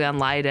 specifically on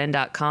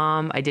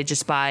Lioden.com. I did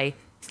just buy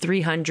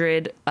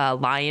 300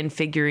 lion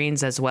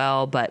figurines as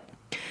well, but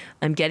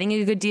I'm getting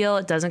a good deal.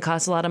 It doesn't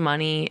cost a lot of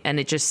money, and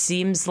it just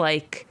seems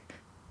like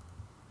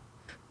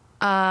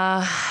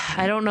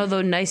I don't know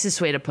the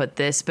nicest way to put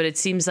this, but it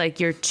seems like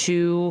you're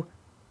too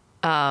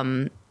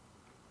kind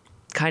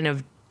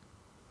of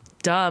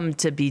dumb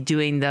to be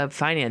doing the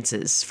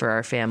finances for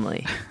our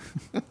family.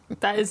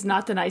 That is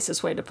not the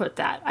nicest way to put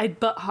that.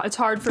 But it's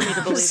hard for me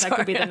to believe that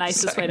could be the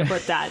nicest way to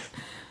put that.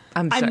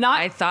 I'm sorry. not-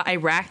 I thought I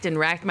racked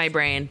my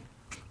brain.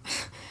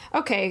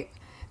 Okay,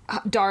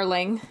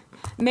 darling.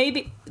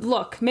 Maybe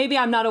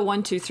I'm not a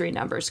 1, 2, 3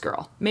 numbers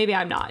girl. Maybe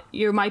I'm not.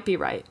 You might be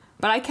right.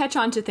 But I catch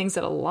on to things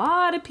that a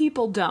lot of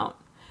people don't.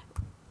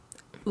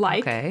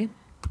 Like, Okay.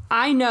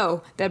 I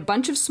know that a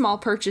bunch of small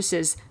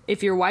purchases,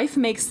 if your wife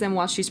makes them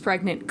while she's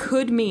pregnant,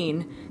 could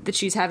mean that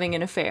she's having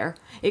an affair.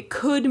 It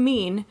could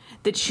mean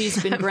that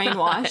she's been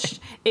brainwashed.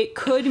 It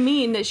could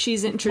mean that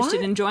she's interested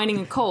What? in joining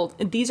a cult.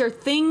 And these are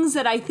things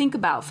that I think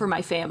about for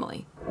my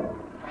family.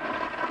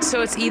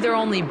 So it's either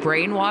only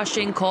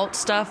brainwashing cult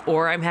stuff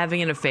or I'm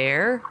having an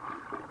affair?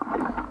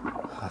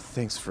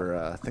 Thanks for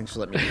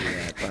letting me do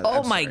that.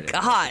 Oh I'm my sorry.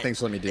 God. Thanks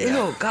for letting me do that.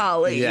 Oh,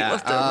 golly. Yeah, You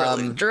left a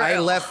really drill. I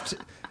left.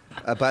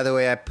 By the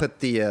way, I put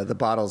the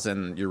bottles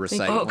in your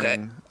recycling.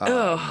 Okay.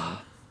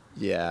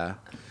 Yeah.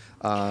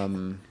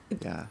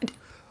 Yeah.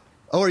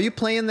 Oh, are you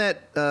playing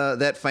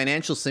that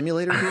financial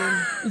simulator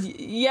game?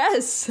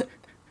 Yes.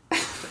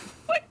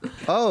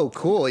 Oh,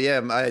 cool.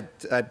 Yeah,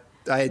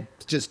 I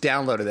just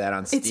downloaded that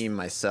on Steam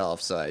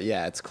myself. So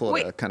yeah, it's cool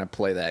to kind of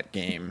play that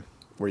game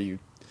where you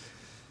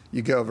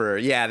go over.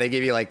 Yeah, they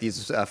give you like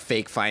these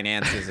fake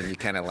finances, and you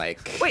kind of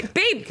like. Wait,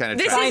 babe, kinda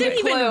this try isn't to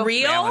even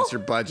real? balance your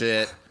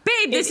budget.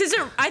 Babe, this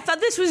isn't. I thought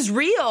this was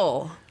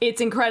real.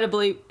 It's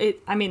incredibly.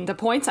 I mean, the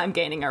points I'm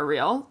gaining are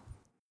real.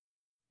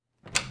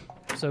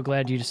 So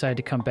glad you decided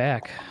to come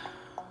back.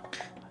 I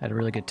had a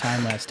really good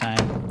time last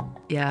time.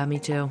 Yeah, me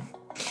too.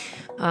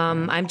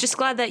 I'm just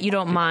glad that you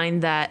don't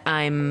mind that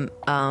I'm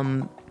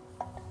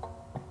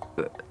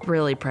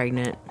really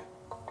pregnant.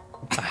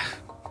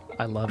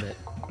 I love it.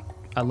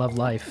 I love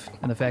life,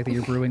 and the fact that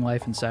you're brewing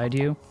life inside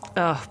you.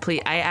 Oh,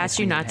 please! I asked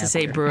you not to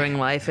say "brewing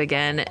life"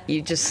 again.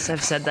 You just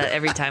have said that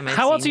every time I.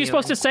 How else are you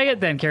supposed to say it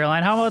then,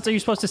 Caroline? How else are you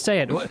supposed to say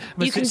it?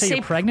 You can say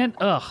you're pregnant.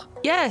 Ugh.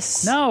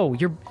 Yes. No,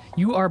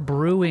 you are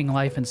brewing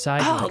life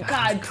inside you. Oh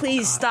God!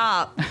 Please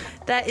stop.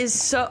 That is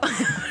so.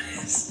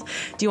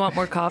 Do you want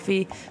more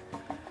coffee?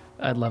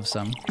 I'd love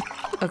some.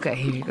 Okay,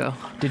 here you go.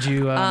 Did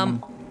you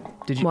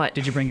what?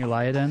 Did you bring your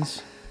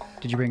Liodens?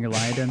 Did you bring your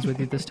Liodens with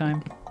you this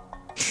time?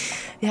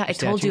 Yeah, I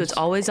told you it's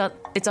always on.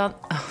 It's on.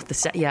 Oh, the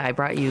set. Yeah, I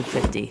brought you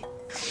 50.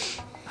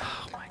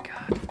 Oh my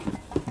God!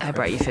 I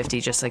brought you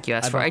 50, just like you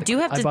asked for. I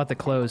bought the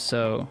clothes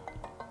so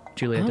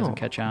Juliet doesn't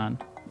catch on.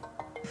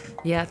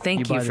 Yeah,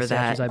 thank you for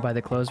that. I buy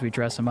the clothes, we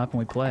dress them up, and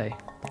we play.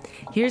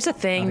 Here's the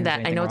thing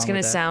that I know it's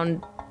gonna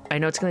sound. I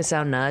know it's gonna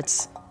sound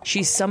nuts.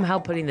 She's somehow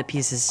putting the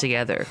pieces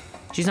together.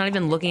 She's not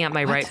even looking at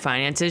my right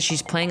finances.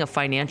 She's playing a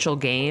financial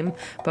game,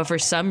 but for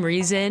some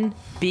reason,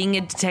 being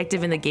a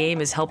detective in the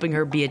game is helping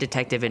her be a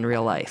detective in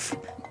real life.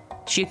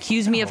 She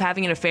accused me of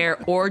having an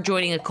affair or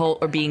joining a cult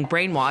or being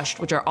brainwashed,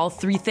 which are all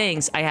three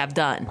things I have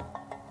done.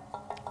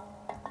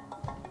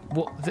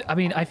 Well, I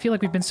mean, I feel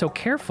like we've been so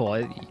careful.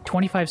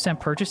 25-cent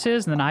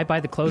purchases, and then I buy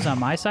the clothes on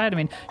my side. I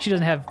mean, she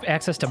doesn't have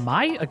access to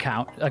my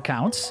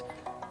accounts.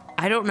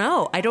 I don't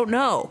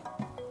know.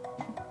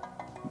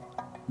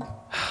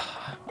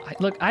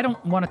 Look, I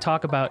don't want to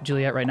talk about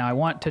Juliet right now. I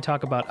want to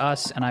talk about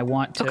us, and I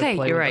want to play.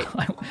 Okay, you're right.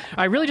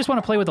 I really just want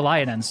to play with the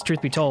Liodens, truth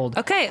be told.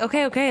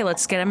 Okay.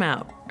 Let's get him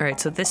out. All right,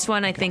 so this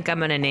one I think I'm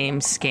going to name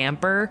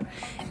Scamper,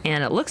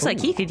 and it looks like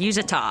he could use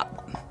a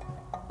top.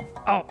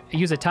 Oh,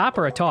 use a top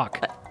or a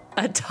talk?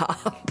 A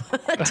top.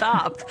 A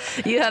top.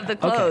 You have the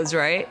clothes,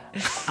 right?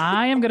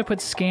 I am going to put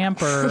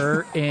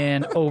Scamper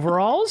in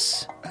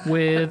overalls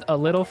with a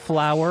little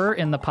flower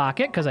in the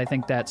pocket because I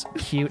think that's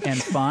cute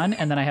and fun.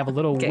 And then I have a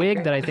little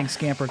wig that I think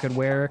Scamper could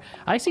wear.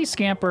 I see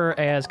Scamper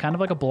as kind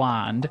of like a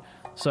blonde.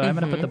 So I'm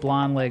going to put the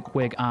blonde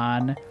wig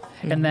on.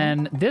 And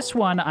then this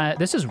one,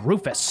 this is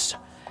Rufus.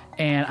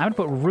 And I'm going to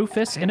put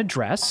Rufus in a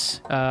dress,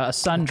 a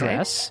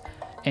sundress.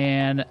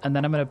 And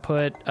then I'm going to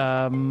put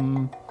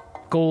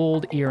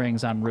gold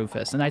earrings on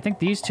Rufus. And I think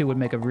these two would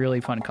make a really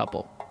fun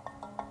couple.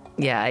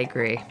 Yeah, I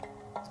agree.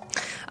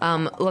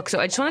 Look, so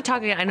I just want to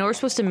talk again. I know we're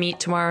supposed to meet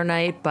tomorrow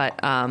night, but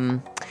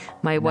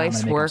my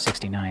wife's work.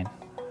 69.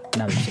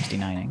 Now they're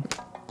 69ing.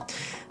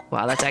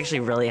 Wow, that's actually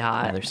really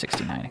hot. Now they're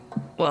 69ing.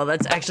 Well,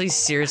 that's actually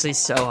seriously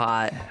so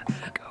hot.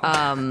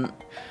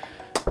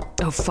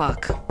 Oh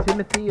fuck.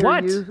 Timothy,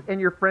 are you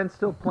and your friend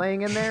still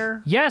playing in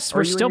there? Yes,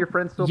 we're still.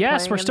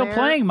 Yes, we're still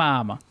playing,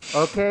 Mom.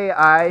 Okay,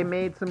 I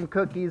made some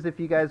cookies if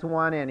you guys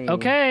want any.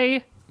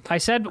 Okay. I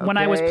said when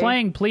I was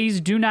playing,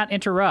 please do not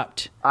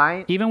interrupt.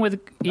 Even with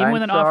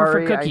an offer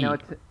for cookie,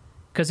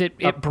 because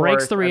it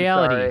breaks the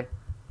reality.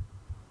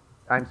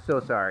 I'm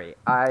so sorry.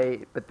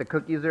 But the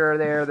cookies are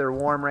there. They're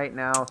warm right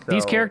now. So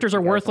these characters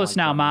are worthless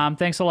now, Mom.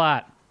 Thanks a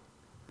lot.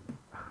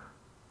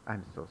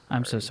 I'm so sorry.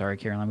 I'm so sorry,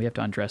 Caroline. We have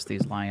to undress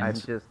these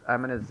lions.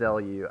 I'm gonna zell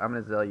you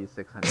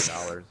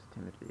 $600,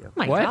 Timothy. Oh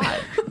my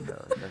God.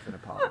 So, that's an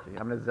apology.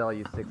 I'm gonna zell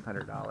you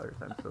 $600.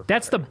 I'm so sorry.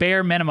 That's the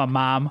bare minimum,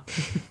 Mom.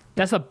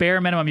 That's the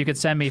bare minimum you could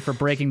send me for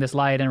breaking this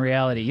Lioden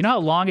reality. You know how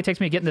long it takes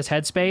me to get in this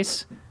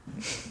headspace?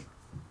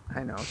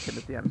 I know,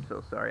 Timothy. I'm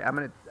so sorry.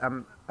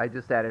 I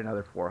just added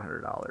another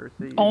 $400.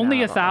 So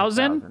only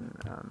 1,000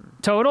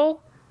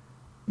 total.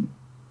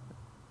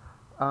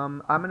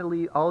 I'm gonna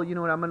leave. You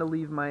know what? I'm gonna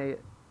leave my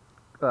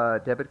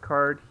debit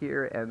card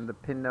here and the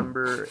PIN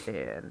number,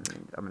 and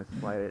I'm gonna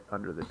slide it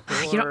under the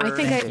door.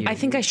 I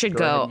think I should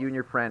go. You and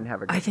your friend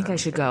have a good I think time. I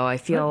should go. I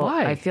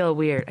feel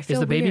weird. Is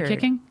the baby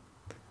kicking?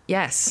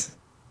 Yes.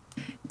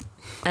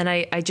 And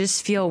I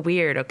just feel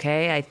weird,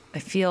 okay? I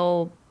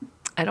feel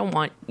I don't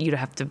want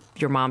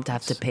your mom to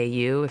have to pay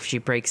you if she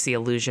breaks the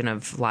illusion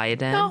of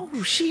Lioden.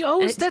 No, she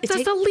owes. That's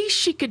the least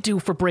she could do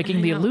for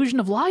breaking the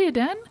illusion of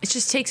Lioden. It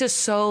just takes us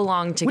so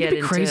long to get into. Wouldn't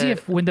it be crazy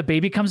if when the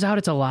baby comes out,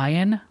 it's a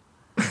lion?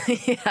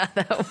 Yeah,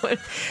 that would.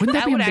 Wouldn't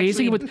that be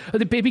amazing? If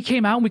the baby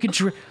came out and we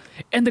could,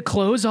 and the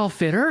clothes all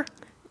fit her.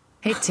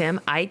 Hey Tim,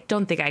 I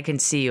don't think I can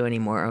see you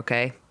anymore.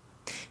 Okay,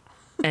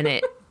 and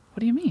it. What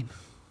do you mean?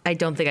 I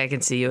don't think I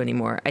can see you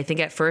anymore. I think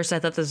at first I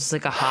thought this was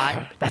like a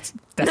hot. That's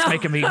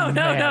making me mad.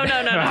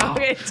 No.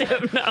 Okay,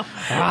 Tim, no.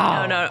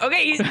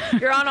 Okay,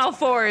 you're on all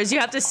fours. You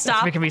have to stop.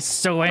 That's making me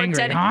so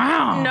angry.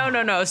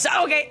 No. So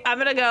okay, I'm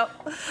gonna go.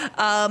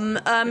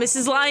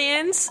 Mrs.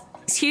 Lyons,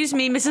 excuse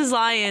me, Mrs.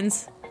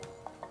 Lyons.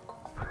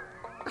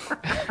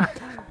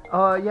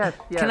 Yes.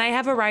 Can I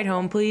have a ride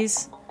home,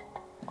 please?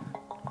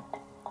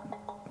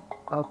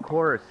 Of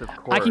course.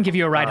 I can give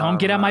you a ride home.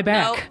 Get on my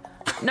back.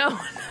 No.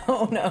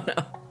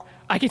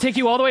 I can take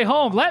you all the way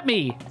home. Let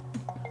me.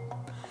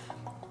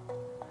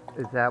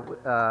 Is that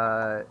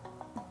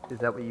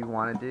what you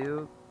want to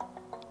do?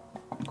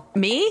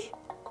 Me?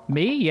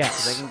 Me?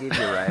 Yes. I can give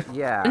you a ride.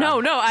 Yeah.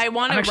 No. I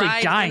want to ride. I'm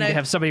actually dying to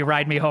have somebody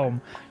ride me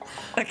home.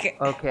 Okay.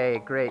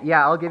 Okay, great.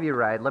 Yeah, I'll give you a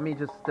ride. Let me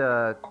just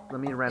let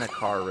me rent a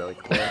car really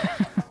quick.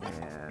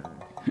 And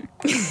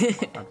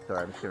I'm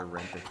sorry, I'm just gonna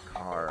rent this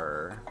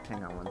car.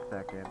 Hang on one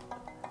second.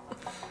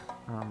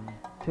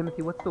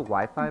 Timothy, what's the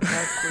Wi-Fi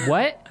password?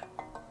 What?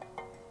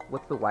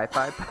 What's the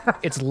Wi-Fi password?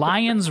 It's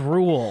Lions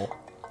Rule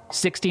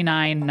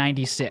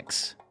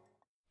 6996.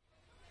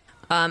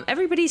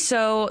 Everybody,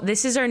 so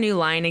this is our new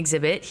lion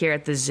exhibit here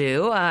at the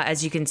zoo.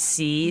 As you can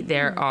see,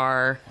 there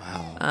are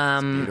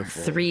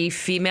 3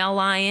 female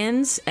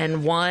lions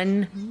and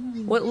one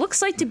what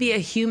looks like to be a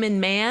human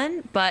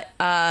man, but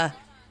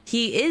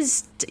he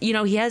is,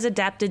 he has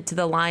adapted to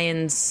the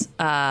lion's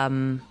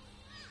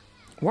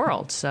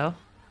world, so.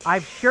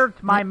 I've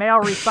shirked my male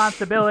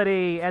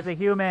responsibility as a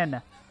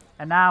human,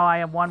 and now I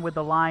am one with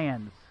the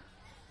lions.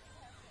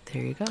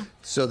 There you go.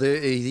 So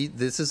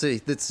this is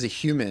a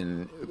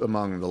human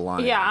among the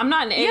lions. Yeah, I'm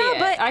not an idiot. Yeah,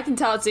 but I can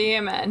tell it's a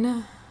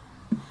human.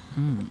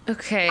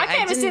 Okay, I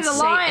can't even see didn't the say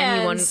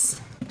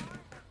lions.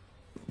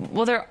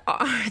 Well,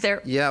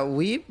 there. Yeah,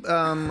 we'd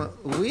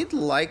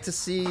like to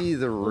see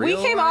the real.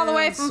 We came all the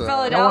way from lions,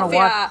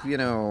 Philadelphia.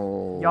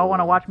 Y'all want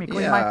to watch me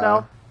clean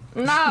myself?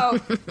 No.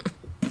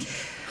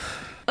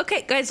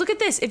 Okay, guys, look at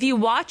this. If you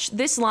watch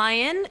this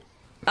lion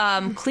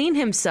clean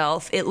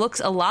himself, it looks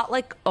a lot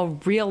like a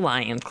real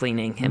lion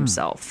cleaning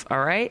himself. All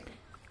right.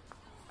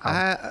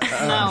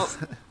 No.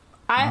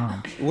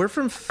 We're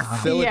from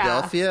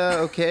Philadelphia,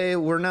 okay?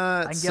 We're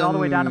not I can get all the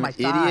way down to my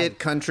idiot thighs.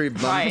 country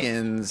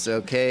bumpkins,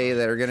 okay,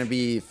 that are going to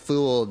be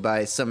fooled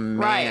by some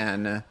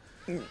man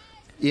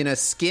in a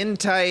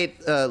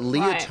skin-tight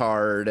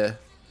leotard.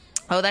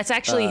 Oh, that's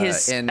actually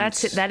his. and-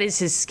 That is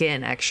his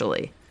skin,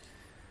 actually.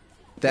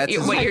 That's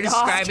What you're God.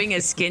 describing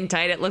as skin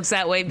tight. It looks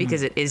that way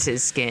because it is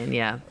his skin.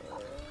 Yeah.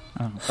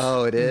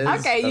 Oh, it is?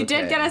 Okay, you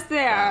did get us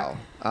there.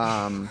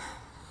 Wow.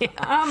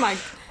 Oh my.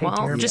 Well,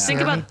 Jeremy, just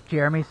think about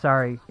Jeremy,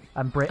 sorry.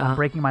 I'm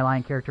breaking my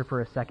lion character for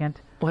a second.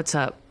 what's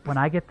up. When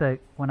I get the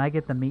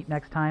meat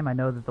next time, I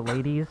know that the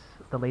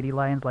lady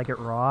lions like it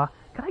raw.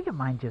 Could I get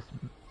mine just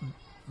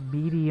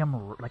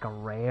medium, like a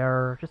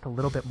rare, just a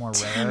little bit more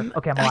rare?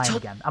 Okay, I'm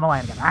a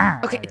lion again.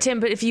 Arr, Okay, Tim,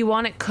 but if you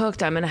want it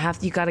cooked,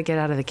 you got to get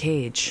out of the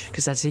cage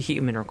because that's a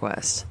human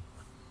request.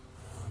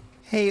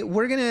 Hey,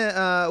 we're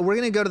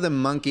gonna go to the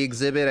monkey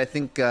exhibit. I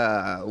think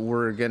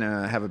we're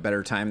gonna have a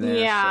better time there.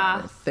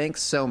 Yeah. So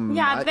thanks so much.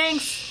 Yeah,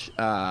 thanks.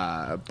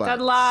 But Good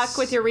luck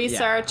with your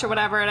research or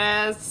whatever it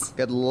is.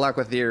 Good luck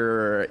with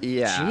your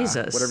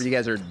Jesus. whatever you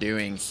guys are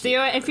doing. See you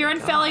if you're in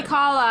Philly,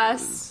 call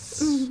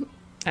us.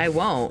 I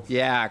won't.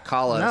 Yeah,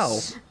 call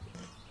us.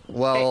 No.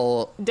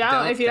 Well,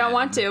 Don't if you don't then.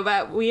 want to,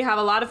 but we have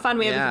a lot of fun.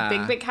 We have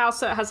Yeah. a big house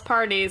that has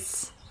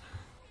parties.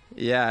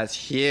 Yeah, it's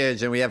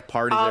huge, and we have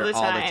parties All there the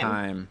all the time.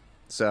 time.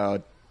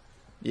 So,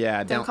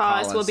 yeah, Don't call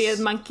us. We'll be at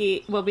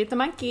the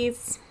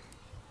monkeys.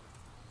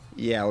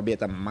 Yeah, we'll be at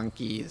the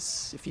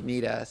monkeys if you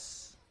need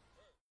us.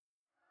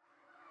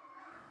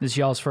 This is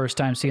y'all's first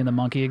time seeing the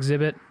monkey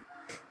exhibit?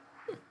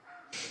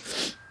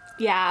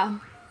 Yeah.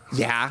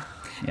 Yeah.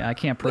 Yeah, I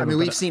can't prove I mean, it.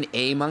 we've seen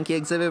a monkey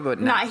exhibit, but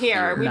Not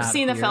here. We've Not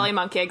seen the here. Philly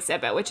monkey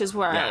exhibit, which is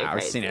where Yeah, I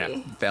I've seen it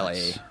crazy. at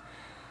Philly.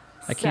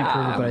 I can't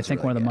prove it, but I That's think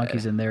really one of the good.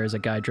 monkeys in there is a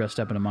guy dressed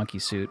up in a monkey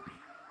suit.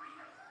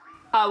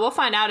 We'll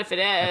find out if it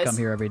I is. come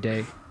here every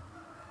day.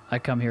 I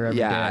check it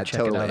out.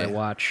 totally. I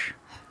watch.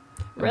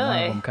 And Really?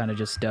 one of them kind of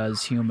just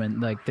does human,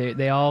 like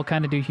they all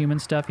kind of do human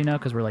stuff,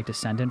 because we're like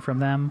descendant from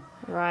them.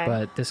 Right.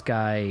 But this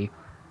guy,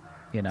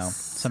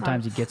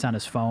 sometimes he gets on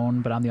his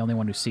phone, but I'm the only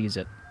one who sees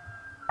it.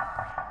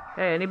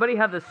 Hey, anybody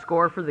have the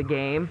score for the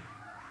game?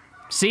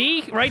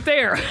 See? Right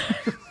there.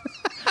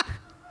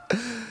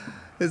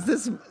 Is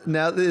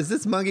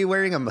this monkey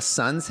wearing a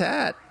Suns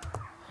hat?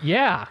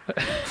 Yeah.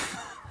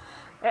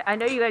 Hey, I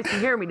know you guys can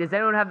hear me. Does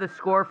anyone have the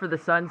score for the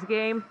Suns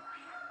game?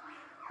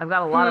 I've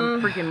got a lot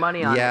of freaking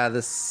money on Yeah,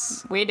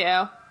 it. We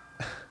do.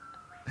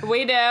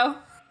 We do.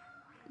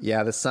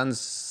 Yeah, the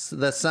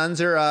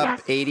Suns are up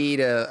 80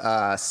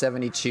 to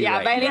 72. Yeah,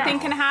 right but now. anything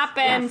can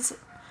happen.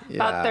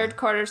 About Yeah. third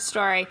quarter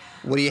story.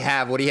 What do you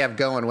have? What do you have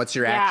going? What's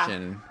your Yeah.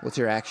 action? What's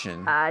your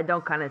action? I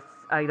don't kind of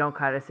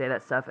say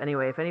that stuff.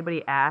 Anyway, if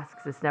anybody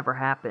asks, it's never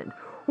happened.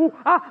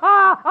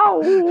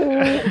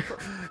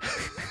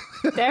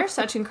 They're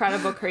such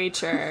incredible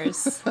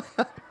creatures.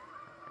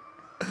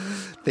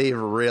 They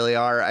really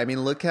are. I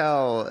mean, look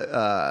how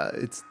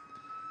it's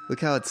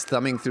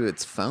thumbing through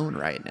its phone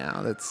right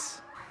now.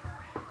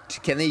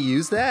 Can they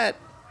use that?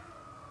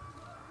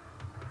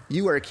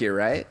 You work here,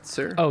 right,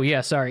 sir? Oh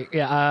yeah. Sorry.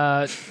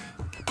 Yeah.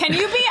 Can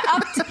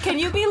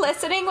you be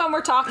listening when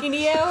we're talking to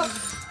you?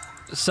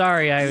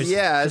 Sorry. I was.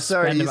 just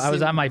sorry. spending- You I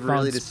was seem on my phone.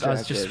 really I was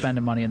just distracted.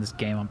 spending money on this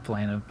game. I'm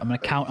playing this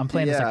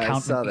Yeah, I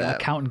saw that.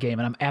 accountant game,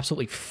 and I'm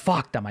absolutely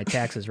fucked on my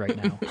taxes right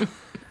now.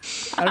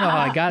 I don't know how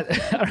I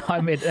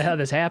don't know how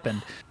this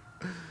happened.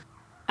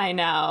 I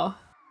know.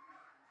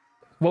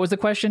 What was the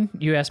question?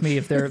 You asked me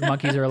if their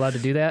monkeys are allowed to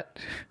do that.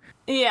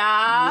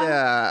 Yeah.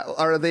 Yeah.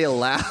 Are they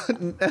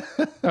allowed?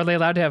 Are they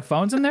allowed to have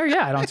phones in there?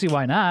 Yeah, I don't see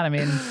why not. I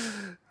mean,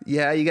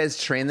 Yeah, you guys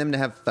train them to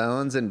have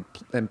phones and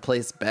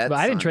place bets. but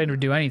I didn't on- train them to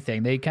do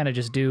anything. They kind of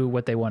just do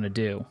what they want to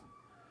do.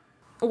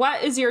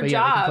 What is your But yeah,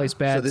 they can job? place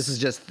bets. So this is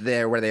just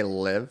there where they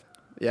live.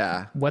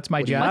 Yeah. What's my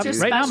What do you job? do? What's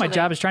your Right now, my specialty?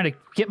 job is trying to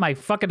get my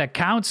fucking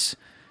accounts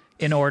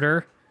in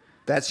order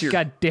That's your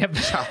goddamn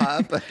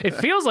job. It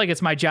feels like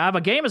it's my job.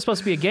 A game is supposed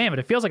to be a game, but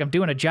it feels like I'm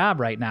doing a job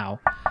right now.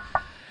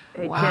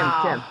 Hey,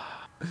 Wow.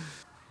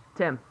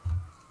 Tim.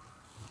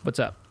 What's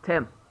up?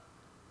 Tim.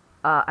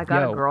 I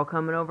got Yo. a girl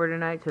coming over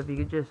tonight, so if you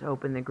could just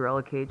open the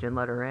gorilla cage and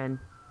let her in.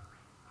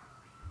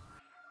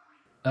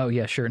 Oh,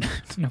 yeah, sure.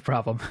 No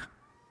problem.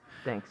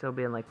 Thanks. It'll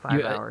be in like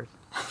 5 hours.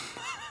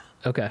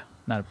 Okay,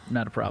 not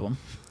a problem.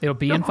 It'll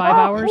be in 5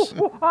 hours?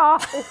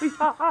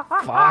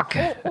 Fuck.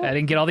 I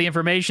didn't get all the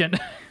information.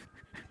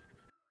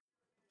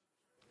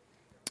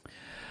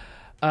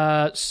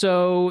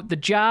 So the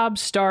job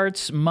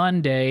starts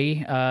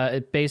Monday.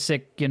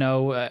 Basic,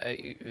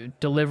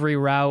 delivery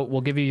route.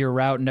 We'll give you your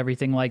route and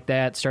everything like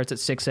that. Starts at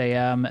 6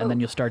 a.m. and then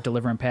you'll start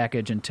delivering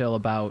package until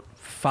about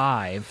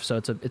 5. So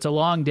it's a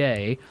long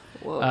day.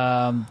 Do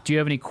you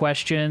have any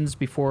questions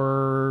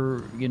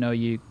before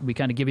we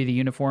kind of give you the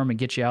uniform and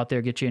get you out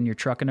there, get you in your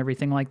truck and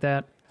everything like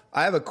that?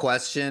 I have a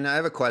question.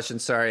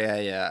 Sorry,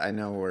 I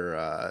know we're.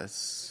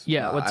 What's I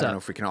up? don't know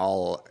if we can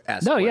all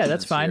ask. No, yeah,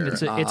 that's fine. here.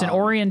 It's an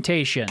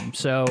orientation.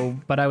 So,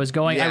 but I was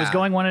going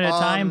one at a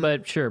time.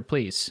 But sure,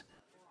 please.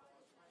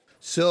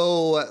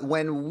 So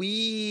when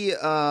we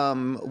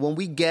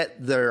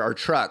get our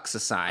trucks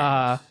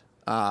assigned,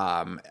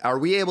 are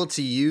we able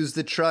to use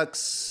the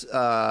trucks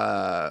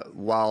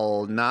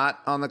while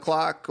not on the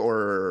clock,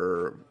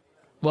 or?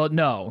 Well,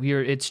 no.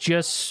 It's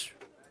just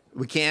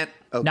we can't.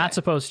 Okay. Not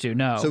supposed to.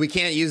 No. So we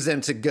can't use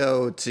them to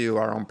go to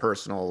our own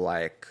personal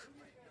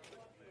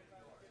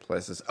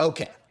places.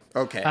 Okay.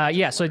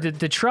 Yeah. So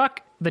the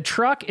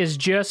truck is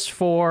just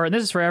for, and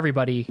this is for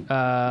everybody.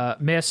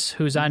 Miss,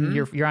 who's on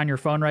you're on your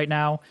phone right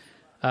now.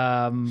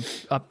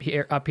 Up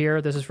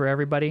here. This is for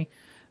everybody.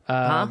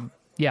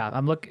 Yeah.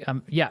 I'm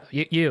looking. Yeah.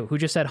 You who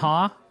just said,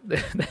 huh?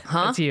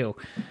 That's you.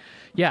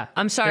 Yeah.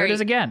 I'm sorry. There it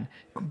is again.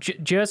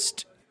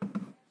 Just.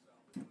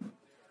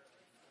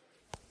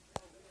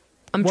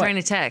 I'm trying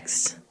to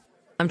text.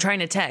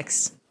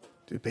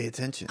 Dude, pay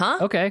attention. Huh?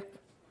 Okay.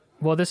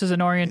 Well, this is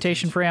an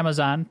orientation for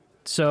Amazon.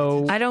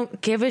 So I don't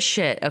give a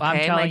shit, okay? I'm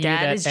telling My you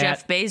dad that is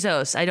Jeff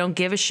Bezos. I don't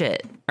give a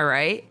shit, all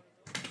right?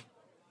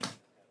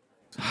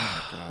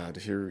 Oh, God,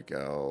 here we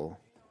go.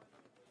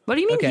 What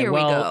do you mean, here we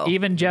go?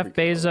 Even Jeff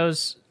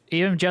Bezos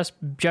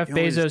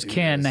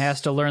kin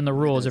has to learn the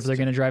rules if they're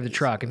going to drive the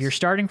truck. If you're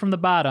starting from the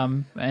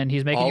bottom and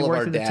he's making you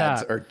work through the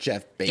top. Are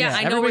Jeff Bezos. Yeah,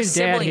 I know we're Everybody's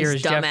dad siblings, here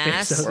is Jeff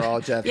dumbass. Bezos. We're all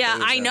Jeff Yeah,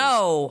 Bezos. I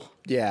know.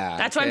 Yeah.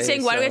 That's what I'm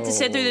saying. Why do we have to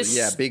sit through this?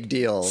 Yeah, big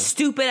deal.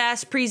 Stupid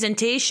ass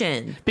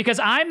presentation. Because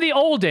I'm the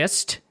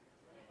oldest,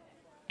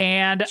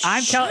 and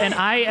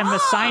I am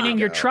assigning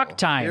your truck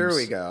times. Here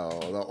we go.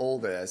 The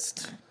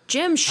oldest.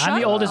 Jim, shut up. I'm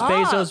the oldest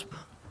Bezos.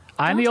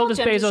 I'm the Don't oldest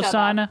tell Jim to Bezos shut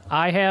son. up.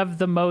 I have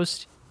the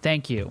most.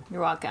 Thank you.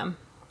 You're welcome.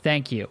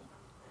 Thank you.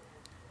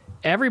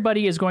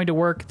 Everybody is going to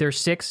work their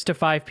 6 to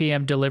 5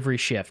 p.m. delivery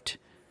shift.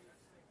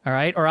 All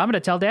right? Or I'm going to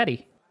tell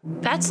Daddy.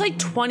 That's like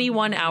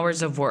 21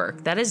 hours of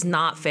work. That is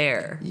not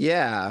fair.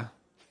 Yeah.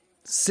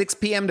 6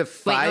 p.m. to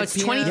 5 Wait, no, it's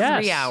p.m.? 23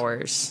 Yes.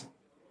 hours.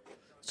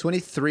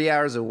 23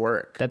 hours of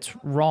work. That's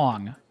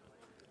wrong.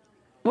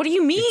 What do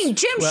you mean?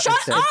 Jim, shut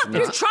it's up. not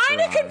You're trying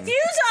to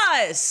confuse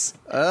us.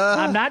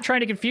 I'm not trying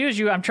to confuse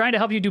you. I'm trying to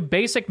help you do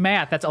basic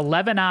math. That's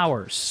 11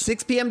 hours.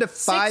 6 p.m. to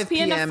 5 6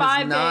 p.m. p.m. to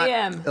 5 is not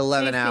a.m.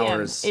 11 6 p.m.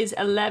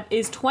 hours.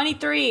 is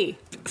 23.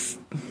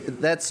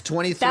 That's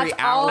 23 That's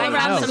hours. all I around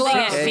have the something globe.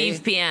 at Okay.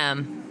 5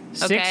 p.m.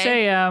 6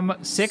 a.m.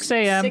 6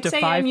 a.m. to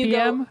 6 5 you go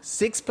p.m.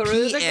 6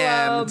 Through the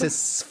p.m. globe. to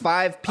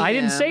 5 p.m. I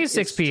didn't say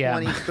 6 is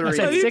p.m. 23 I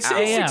said 6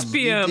 a.m. 6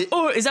 p.m. You did-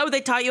 Oh, is that what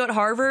they taught you at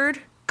Harvard?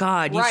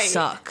 God, you Right.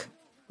 suck.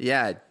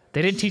 Yeah.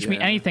 They didn't teach me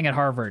anything at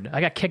Harvard.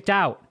 I got kicked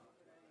out.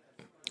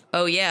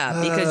 Oh,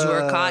 yeah, because you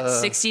were caught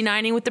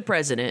 69ing with the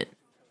president.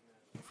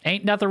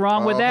 Ain't nothing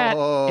wrong with that.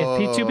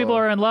 If two people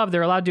are in love,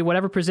 they're allowed to do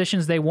whatever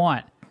positions they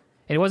want.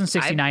 And it wasn't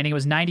 69ing, it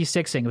was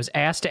 96ing. It was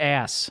ass to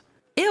ass.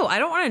 Ew, I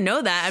don't want to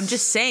know that. I'm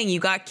just saying you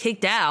got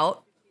kicked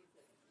out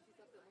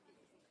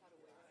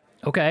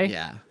Okay.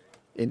 Yeah.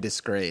 In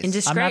disgrace. in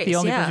disgrace. I'm not the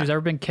only yeah. person who's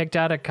ever been kicked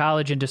out of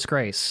college in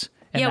disgrace.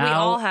 And Yeah, we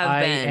now all have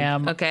I been.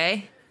 am,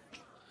 Okay.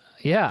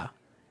 Yeah.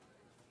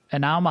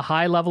 And now I'm a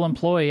high-level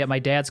employee at my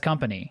dad's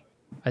company.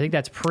 I think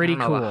that's pretty I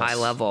don't cool. know about high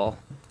level.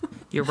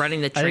 You're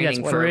running the I think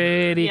training that's for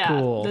pretty Yeah,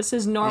 cool. this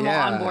is normal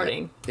Yeah.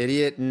 onboarding.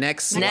 Idiot.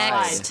 Next slide.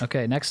 Next.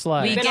 Okay, next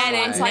slide. We Been get on it.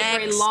 one side for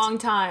a Next. long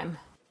time.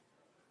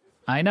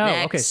 I know.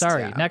 Next. Okay,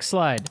 sorry. Yeah. Next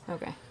slide.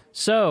 Okay.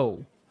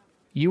 So,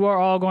 you are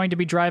all going to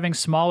be driving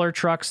smaller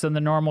trucks than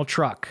the normal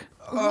truck.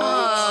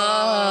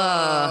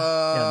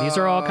 Yeah, these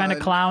are all kind of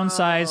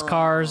clown-sized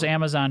cars,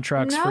 Amazon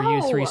trucks for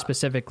you three No.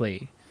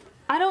 specifically.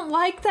 I don't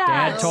like that.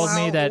 Dad told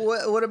me that.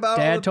 What about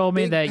Dad all the told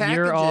me big that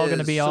you're all packages?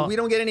 gonna be So all- we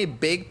don't get any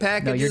big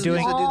packages. No, you're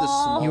doing- We have to do the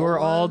small You are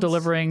all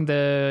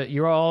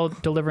ones?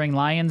 delivering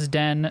Lion's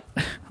Den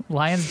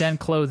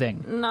clothing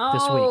this week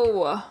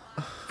No.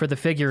 for the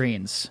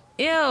figurines.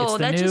 Ew, It's the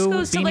that just new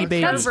goes to Beanie like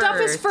Baby. That stuff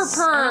is for perverts.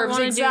 I don't pervs,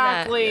 wanna do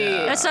exactly.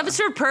 That stuff is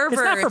for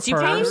perverts. It's not for You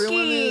probably- pervs.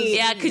 Pinky.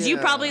 Yeah, because you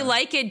probably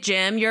like it,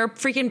 Jim. You're a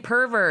freaking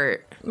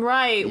pervert.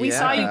 Right. We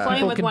saw you Yeah. playing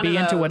People with can one be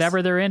of into those.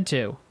 whatever they're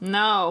into.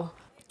 No.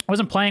 I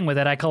wasn't playing with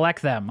it. I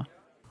collect them.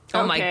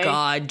 Oh my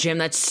God, Jim,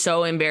 that's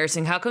so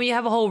embarrassing. How come you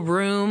have a whole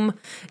room?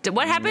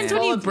 What happens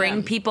when you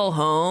bring people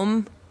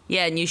home?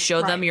 Yeah, and you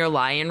show them your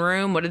lion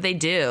room. What do?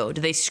 Do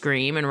they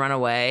scream and run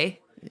away?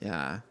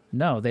 Yeah.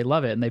 No, they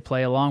love it and they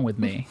play along with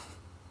me.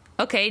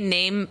 Okay,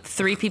 name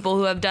 3 people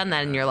who have done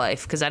that in your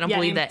life, because I don't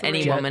believe that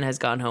any woman has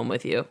gone home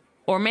with you.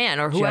 Or man,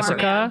 or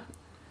whoever.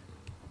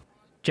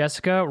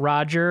 Jessica,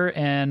 Roger,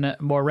 and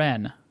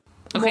Moren.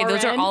 Okay,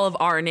 those are all of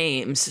our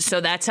names.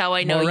 So that's how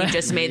I know you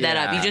just made that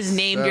up. You just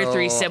named your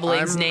 3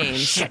 siblings' names.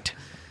 Shit.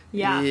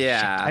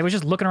 Yeah. I was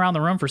just looking around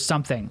the room for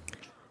something.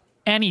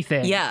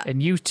 Anything. Yeah.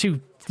 And you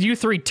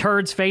 3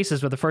 turds'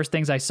 faces were the first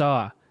things I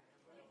saw.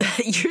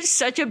 You're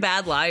such a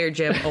bad liar,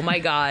 Jim. Oh my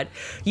God.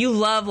 You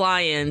love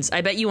lions.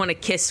 I bet you want to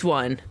kiss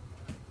one.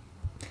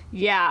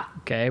 Yeah.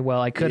 Okay,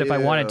 well, I could if I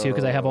wanted to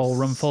because I have a whole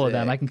room full of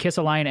them. I can kiss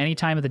a lion any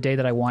time of the day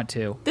that I want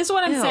to. This is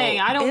what I'm saying.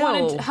 I don't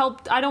want to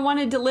help. I don't want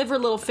to deliver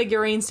little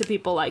figurines to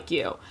people like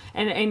you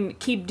and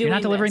keep doing. You're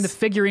not delivering the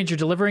figurines. You're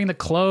delivering the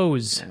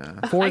clothes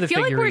for the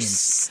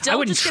figurines. I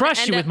wouldn't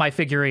trust you with my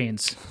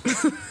figurines.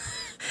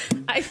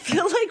 I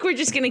feel like we're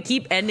just gonna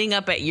keep ending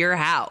up at your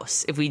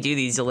house if we do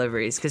these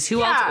deliveries, because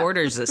who else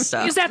orders this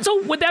stuff? Is that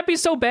so? Would that be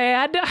so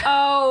bad?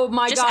 Oh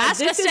my just God!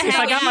 Ask us to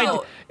hang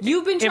out.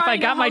 You've been trying if I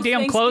got my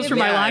damn clothes for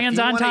my lions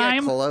on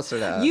time.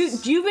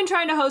 You've been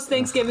trying to host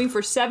Thanksgiving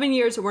for 7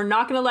 years, and we're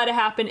not going to let it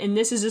happen. And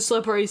this is a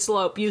slippery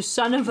slope. You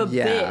son of a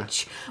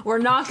bitch! We're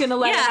not going to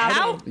let it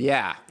happen.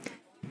 Yeah.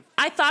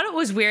 I thought it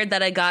was weird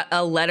that I got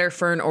a letter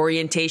for an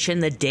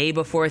orientation the day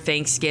before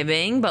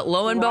Thanksgiving, but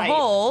lo and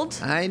behold.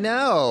 I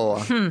know.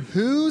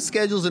 Who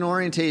schedules an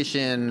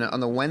orientation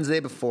on the Wednesday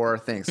before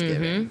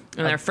Thanksgiving?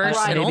 And their first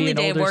and only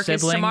day of work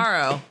is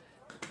tomorrow.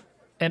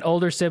 An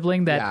older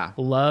sibling that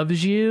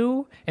loves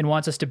you and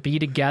wants us to be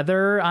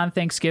together on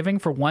Thanksgiving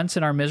for once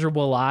in our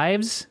miserable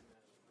lives.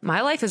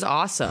 My life is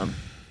awesome.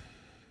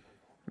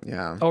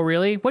 Yeah. Oh,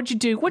 really? What'd you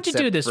do? What'd you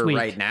do this week?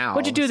 Right now,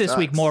 what'd you do this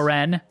week,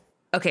 Moren?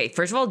 Okay,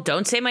 first of all,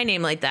 don't say my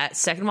name like that.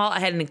 Second of all, I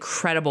had an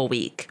incredible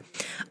week.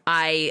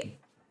 I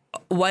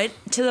went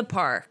to the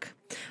park.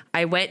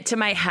 I went to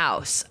my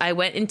house. I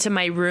went into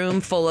my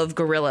room full of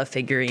gorilla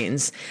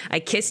figurines.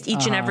 I kissed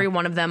each and every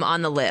one of them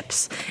on the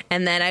lips.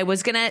 And then I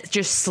was going to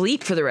just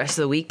sleep for the rest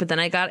of the week, but then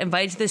I got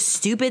invited to this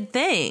stupid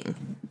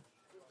thing.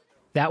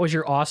 That was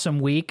your awesome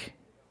week?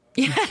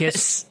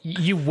 Yes.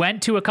 You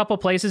went to a couple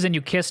places and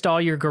you kissed all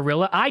your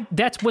gorilla?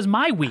 That was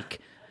my week.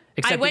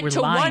 I went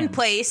to one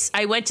place,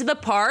 I went to the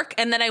park,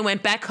 and then I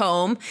went back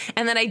home,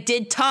 and then I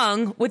did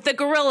tongue with the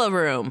gorilla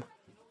room.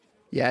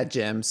 Yeah,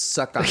 Jim.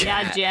 Suck on that.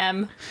 Yeah,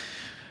 Jim.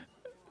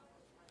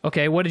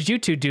 Okay, what did you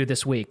 2 do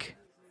this week?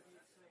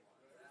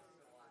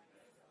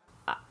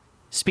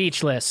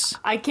 Speechless.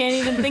 I can't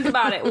even think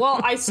about it. Well,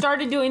 I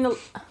started doing the...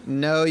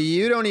 No,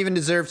 you don't even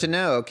deserve to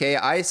know, okay?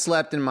 I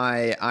slept in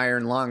my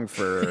iron lung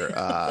for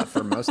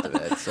most of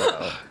it,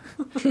 so...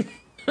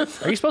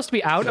 Are you supposed to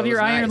be out of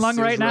your iron lung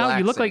right now? Relaxing.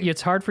 You look like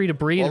it's hard for you to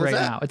breathe right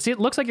now. It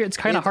looks like it's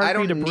kind of hard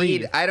for you to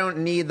breathe. I don't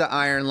need the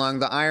iron lung.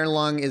 The iron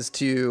lung is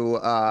to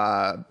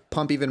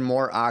pump even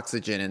more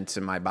oxygen into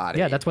my body.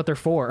 Yeah, that's what they're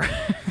for.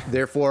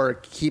 Therefore,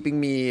 keeping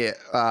me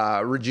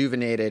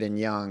rejuvenated and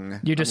young.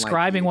 You're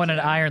describing what an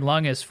iron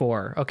lung is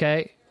for,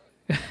 okay?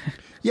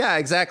 Yeah,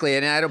 exactly.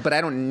 And I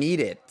don't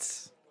need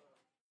it.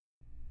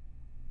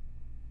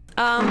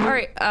 All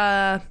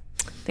right.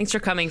 Thanks for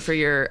coming for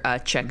your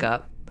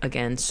checkup.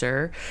 Again,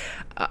 sir.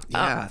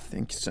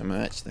 Thank you so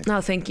much.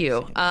 Thank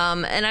you.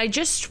 And I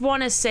just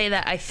want to say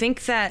that I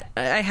think that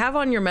I have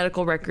on your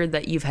medical record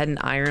that you've had an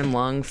iron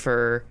lung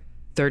for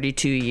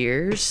 32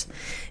 years.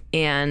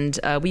 And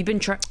we've been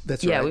trying.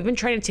 That's right. We've been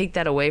trying to take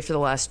that away for the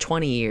last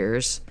 20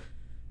 years.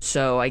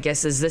 So I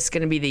guess, is this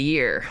going to be the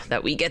year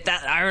that we get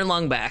that iron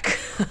lung back?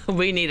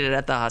 We need it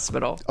at the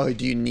hospital. Oh,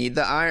 do you need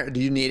the iron?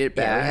 Do you need it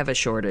back? Yeah, we have a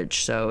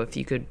shortage. So if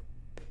you could.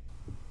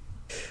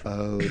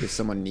 Oh, does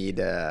someone need?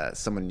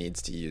 Someone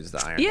needs to use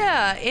the iron.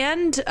 Yeah,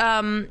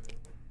 and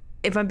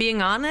if I'm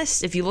being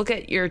honest, if you look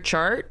at your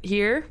chart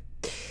here,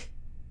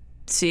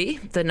 see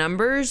the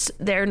numbers,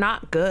 they're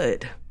not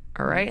good.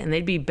 All right, and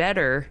they'd be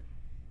better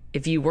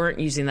if you weren't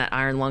using that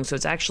iron lung. So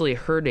it's actually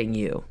hurting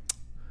you.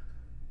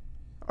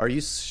 Are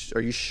you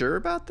sure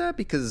about that?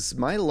 Because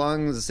my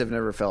lungs have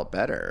never felt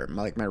better.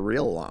 My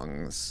real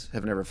lungs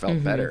have never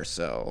felt better.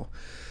 So,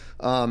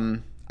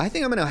 I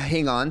think I'm going to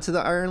hang on to the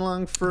iron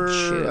lung for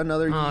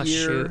another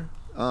year.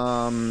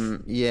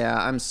 Shoot. Yeah,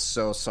 I'm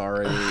so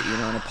sorry.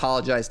 And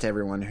apologize to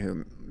everyone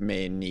who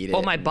may need it.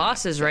 Well, my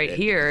boss is right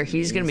here.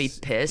 He's going to be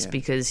pissed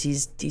because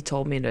he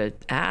told me to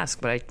ask,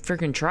 but I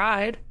freaking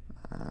tried.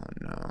 Oh,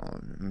 no.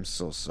 I'm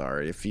so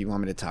sorry. If you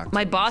want me to talk to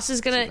my him, boss is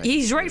going to...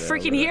 He's right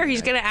freaking here.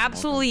 He's going to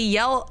absolutely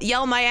yell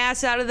my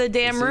ass out of the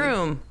damn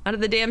room. Out of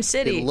the damn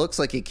city. It looks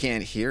like he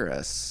can't hear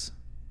us.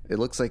 It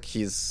looks like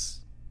he's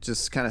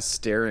just kind of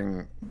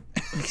staring.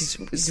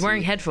 He's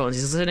wearing headphones.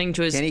 He's listening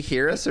to his... Can he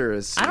hear us or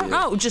is... I don't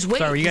know. Just wait.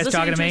 Sorry, were you guys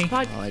talking to me?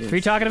 Are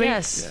you talking to me?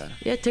 Yes.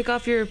 Yeah, take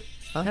off your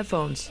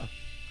headphones.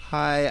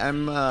 Hi,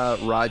 I'm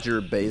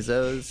Roger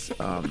Bezos.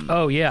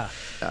 Oh, yeah.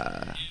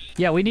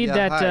 Yeah, we need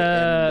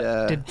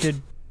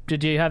that.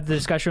 did you have the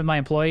discussion with my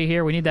employee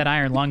here? We need that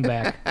iron lung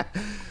back.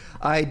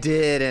 I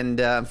did, and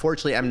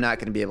unfortunately, I'm not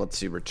going to be able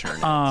to return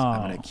it.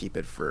 I'm going to keep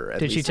it for.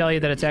 Did she tell you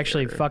that it's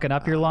actually fucking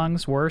up your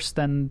lungs worse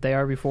than they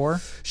are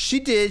before? She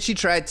did. She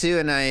tried to,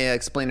 and I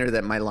explained to her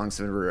that my lungs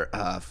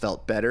have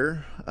felt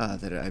better,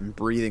 that I'm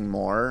breathing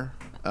more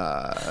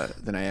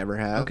than I ever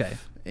have. Okay,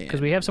 because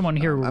we have someone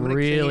here who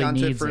really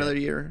needs it for another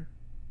year.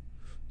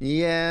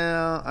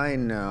 Yeah, I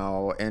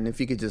know. And if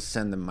you could just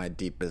send them my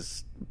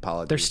deepest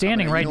apologies. They're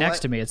standing right next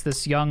to me. It's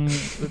this young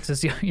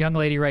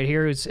lady right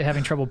here who's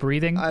having trouble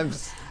breathing.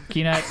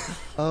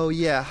 Oh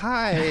yeah,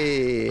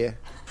 hi.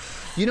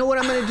 You know what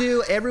I'm gonna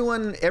do?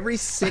 Every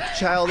sick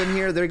child in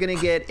here, they're gonna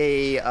get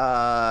a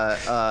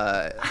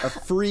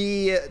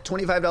free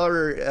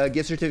 $25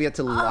 gift certificate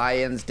to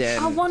Lion's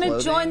Den. I want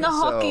to join the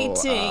hockey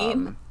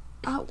team.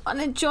 I want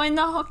to join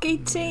the hockey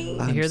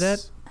team. You hear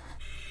that?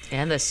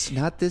 And this.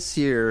 Not this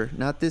year.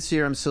 Not this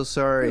year. I'm so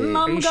sorry.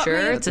 Are you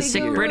sure? It's a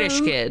sick British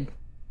kid.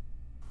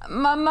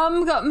 My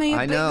mum got me a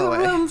bigger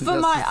room for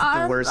my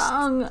iron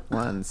lung.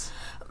 Ones.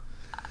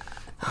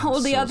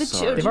 All the other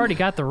children. They've already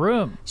got the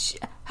room.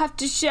 Have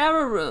to share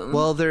a room.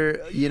 Well,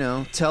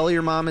 tell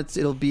your mom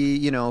it'll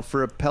be,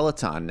 for a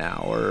Peloton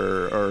now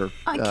or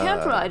I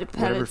can't ride a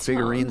Peloton. Whatever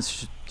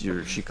figurines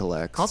she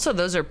collects. Also,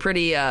 those are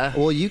pretty.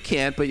 Well, you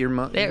can't, but your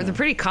mom. They're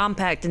pretty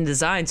compact in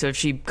design. So if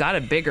she got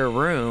a bigger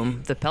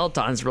room, the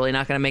Peloton's really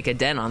not going to make a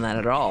dent on that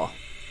at all.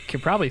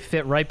 Could probably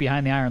fit right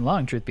behind the iron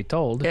lung. Truth be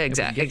told, yeah,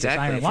 exactly.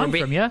 Iron lung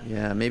from you.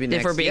 Yeah, maybe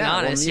next. If we're being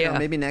honest,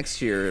 maybe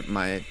next year it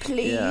might.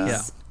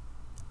 Please.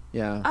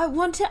 Yeah. I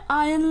want an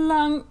iron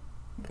lung.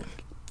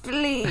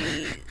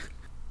 Please.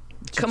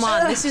 Come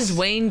on, this is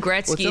Wayne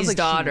Gretzky's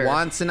daughter. She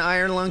wants an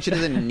iron lung. She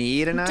doesn't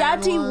need an iron lung.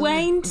 Daddy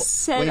Wayne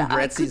said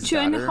I could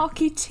join a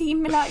hockey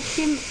team like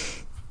him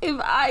if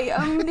I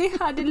only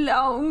had a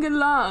longer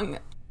lung.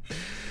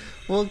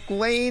 Well,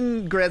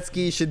 Wayne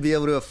Gretzky should be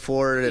able to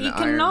afford an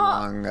iron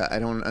lung. I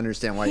don't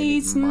understand why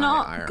he's you need my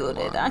not iron good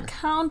lung. at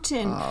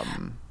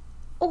accounting.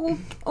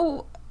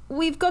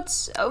 We've got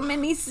so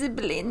many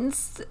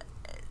siblings.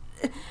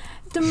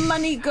 The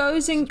money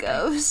goes and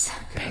goes.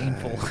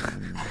 Painful.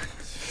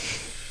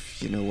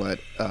 You know what?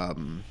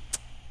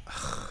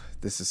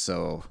 This is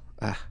so.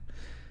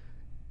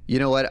 You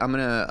know what? I'm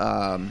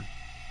gonna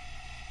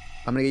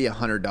get you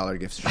 $100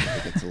 gift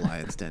certificate to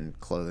Lion's Den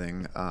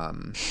clothing.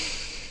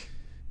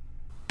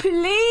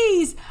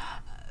 Please,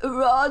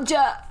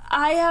 Roger.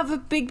 I have a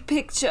big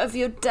picture of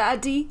your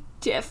daddy,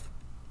 Jeff,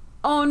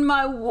 on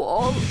my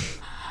wall.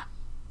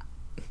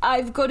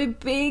 I've got a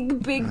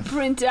big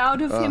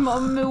printout of him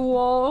on my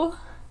wall.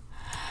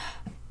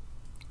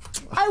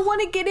 I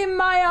want to get in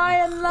my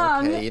iron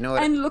lung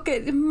and look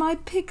at my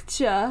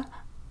picture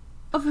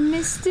of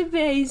Mr.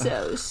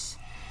 Bezos.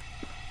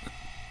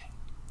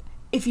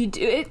 If you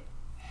do it.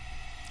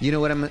 You know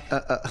what I'm...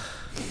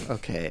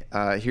 okay,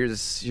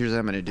 here's what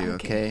I'm going to do,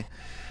 okay?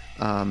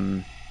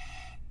 I'm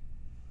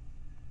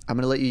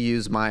going to let you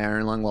use my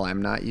iron lung while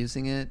I'm not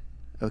using it,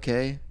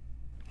 okay?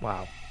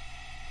 Wow.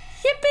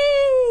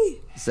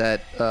 Yippee! Is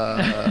that...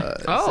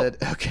 Is that,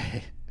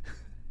 okay.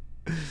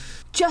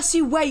 Just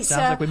you wait,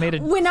 Sounds sir. like we made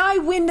it. When I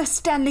win the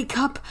Stanley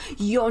Cup,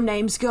 your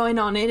name's going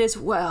on it as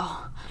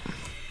well.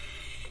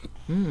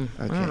 Okay.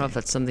 I don't know if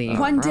that's something you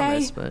One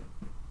promise, day, but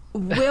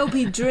we'll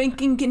be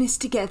drinking Guinness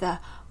together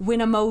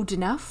when I'm old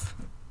enough.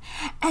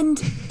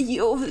 And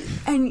you'll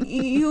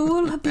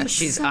be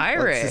she's so...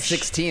 Irish. Well, it's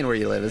 16 where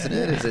you live, isn't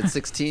it? Is it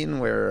 16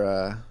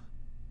 where...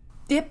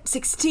 Yep,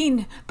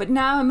 16. But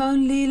now I'm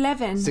only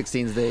 11.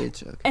 16's the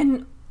age.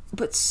 Okay.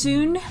 But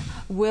soon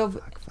we'll...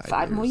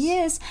 5 more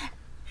years.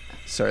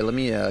 Sorry, let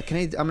me... I'm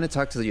going to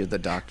talk to the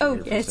doctor.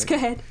 Oh, yes, go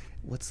ahead.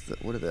 What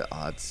are the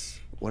odds?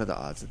 What are the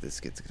odds that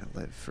this kid's going to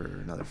live for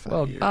another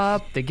 5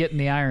 years? They get in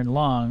the iron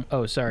lung.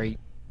 Oh, sorry.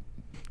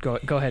 Go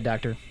ahead,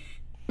 doctor.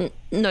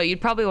 No,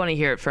 you'd probably want to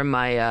hear it from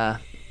my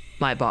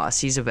my boss.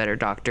 He's a better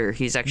doctor.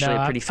 He's actually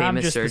a pretty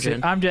famous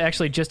surgeon. I'm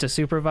actually just a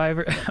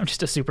supervisor. I'm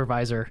just a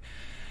supervisor.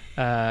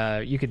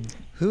 You could.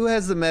 Who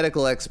has the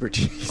medical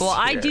expertise? Well,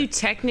 I here? do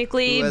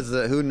technically.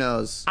 Who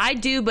knows? I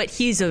do, but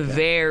he's a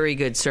very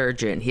good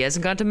surgeon. He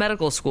hasn't gone to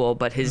medical school,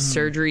 but his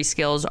surgery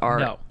skills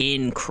are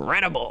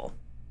incredible.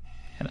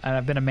 And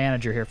I've been a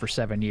manager here for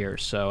 7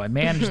 years, so I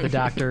manage the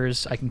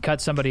doctors. I can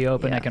cut somebody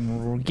open. Yeah. I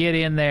can get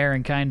in there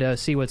and kind of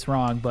see what's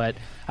wrong, but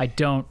I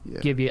don't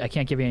give you. I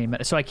can't give you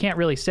any. So I can't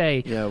really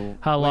say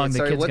how long the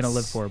kid's going to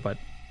live for. But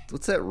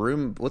what's that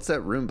room? What's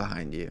that room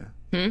behind you?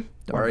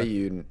 Why are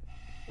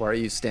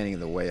you standing in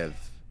the way of?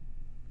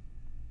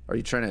 Are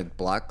you trying to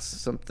block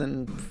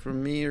something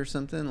from me or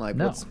something? Like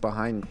what's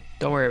behind?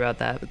 Don't worry about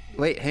that.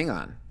 Wait, hang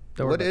on.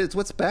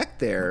 What's back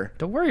there?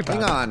 Don't worry about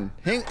it. Hang on.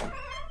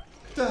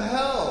 What the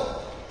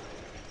hell?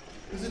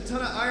 There's a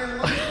ton of iron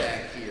lungs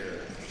back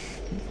here.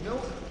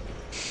 No.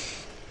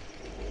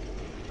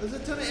 There's a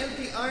ton of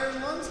empty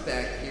iron lungs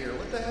back here.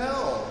 What the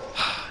hell?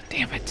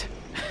 Damn it.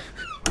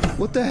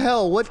 What the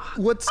hell?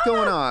 What's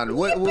going on?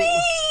 What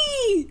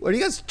are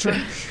you guys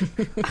trying?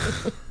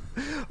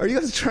 Are you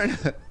guys trying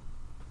to?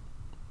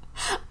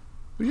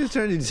 Are you guys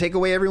trying to take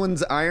away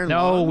everyone's iron?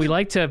 No, lung? we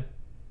like to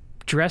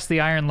dress the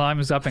Iron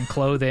Lungs up in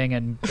clothing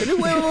and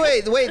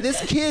wait.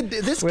 This kid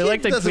we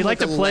like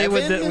to play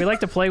with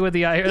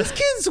the iron.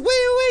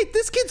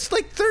 This kid's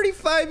like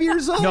 35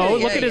 years old. No,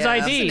 look at his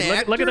ID.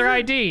 Look at their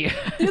ID.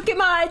 Look at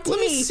my ID. Let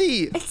me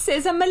see. It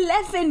says I'm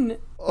 11.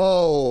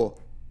 Oh,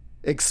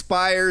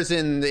 expires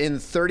in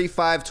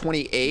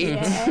 35/28.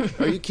 Yeah.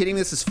 Are you kidding?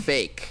 This is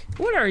fake.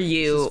 What are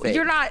you?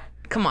 You're not.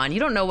 Come on, you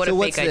don't know what a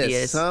fake ID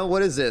is. Huh?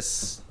 What is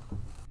this?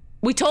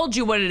 We told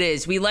you what it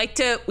is. We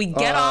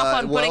get off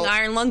on putting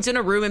Iron Lungs in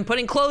a room and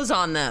putting clothes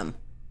on them.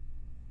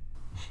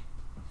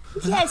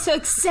 Yeah, so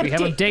accept We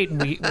have a date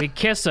and we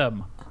kiss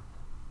him.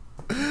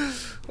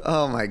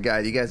 Oh my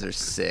God, you guys are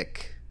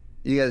sick.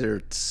 You guys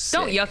are sick.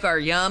 Don't yuck our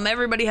yum.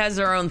 Everybody has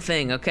their own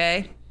thing,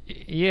 okay?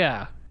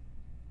 Yeah.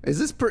 Is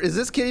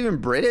this kid even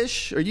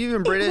British? Are you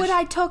even British? Would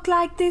I talk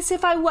like this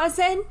if I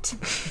wasn't?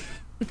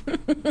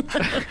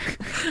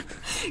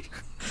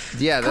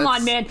 Yeah, Come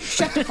on, man.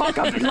 Shut the fuck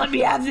up and let me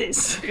have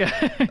this.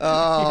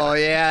 Oh,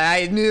 yeah,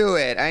 I knew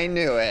it. I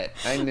know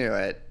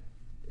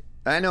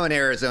an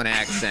Arizona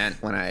accent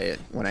when I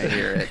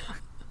hear it.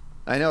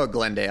 I know a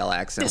Glendale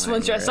accent. This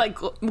one's dressed like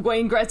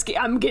Wayne Gretzky.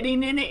 I'm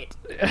getting in it.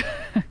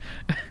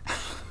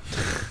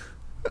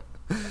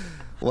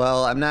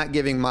 Well, I'm not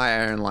giving my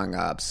Iron Lung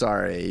up.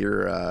 Sorry,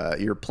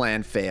 your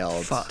plan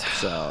failed. Fuck.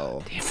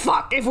 So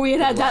fuck. If we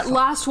had that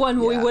last one,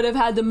 we would have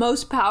had the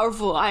most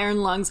powerful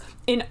Iron Lungs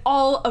in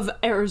all of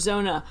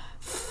Arizona.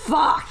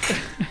 Fuck.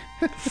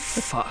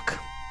 Fuck.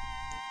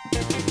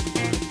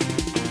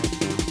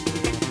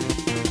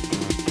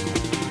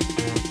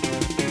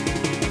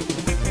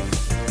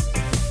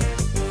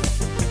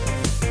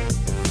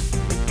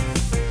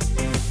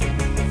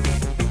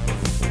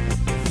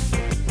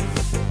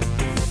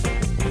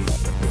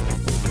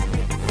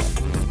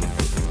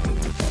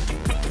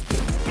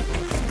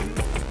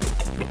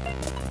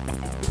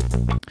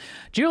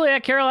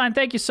 Juliet, Caroline,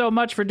 thank you so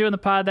much for doing the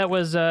pod. That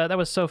was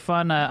so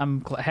fun.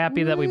 I'm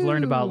happy that we've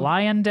learned about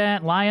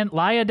Lioden.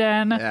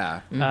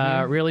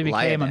 Yeah, really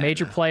became Lioden. a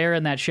major player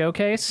in that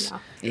showcase.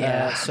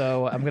 Yeah.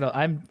 So I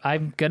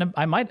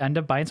might end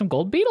up buying some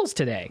gold beetles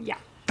today. Yeah.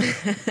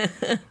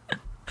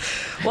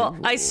 Well,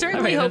 I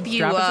certainly hope you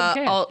drop us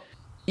some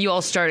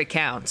all start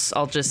accounts.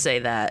 I'll just say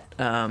that.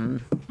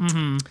 And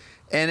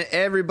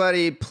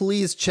everybody,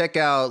 please check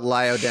out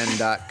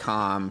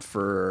Lioden.com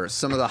for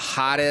some of the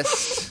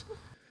hottest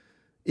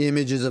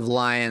images of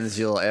lions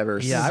you'll ever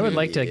see. Yeah, I would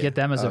like to get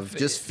them as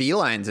just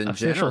felines in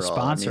official general.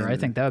 sponsor. I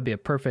think that would be a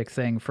perfect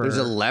thing for. There's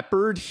a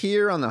leopard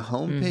here on the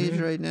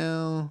homepage right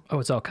now. Oh,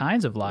 it's all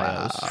kinds of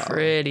lios.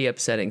 Pretty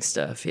upsetting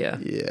stuff. Yeah.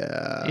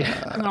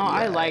 Yeah. No,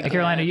 I like it.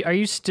 Caroline, are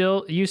you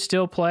still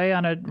play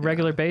on a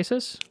regular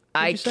basis?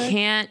 I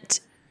can't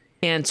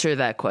answer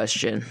that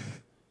question.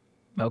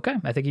 Okay,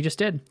 I think you just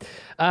did.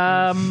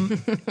 Do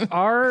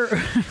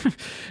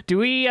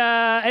we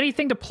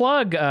anything to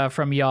plug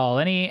from y'all?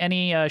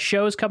 Any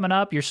shows coming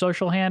up? Your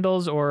social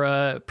handles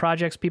or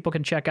projects people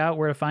can check out?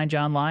 Where to find you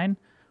online?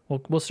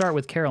 We'll start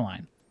with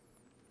Caroline.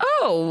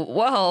 Oh,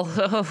 well,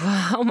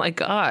 oh my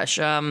gosh.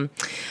 You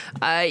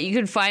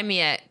can find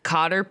me at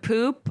Cotter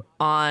Poop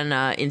on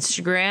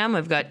Instagram.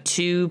 I've got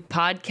 2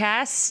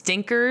 podcasts,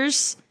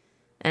 Stinkers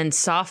and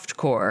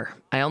Softcore.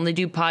 I only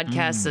do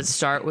podcasts that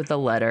start with the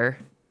letter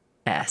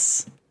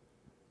S.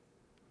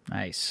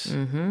 Nice.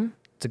 Mm-hmm.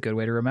 It's a good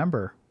way to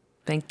remember.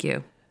 Thank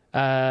you.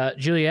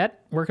 Juliet,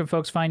 where can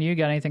folks find you?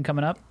 Got anything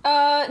coming up?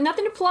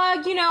 Nothing to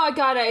plug. You know,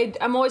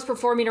 I'm always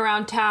performing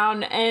around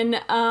town,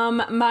 and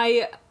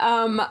my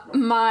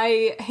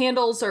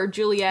handles are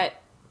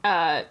Juliet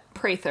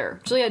Prather,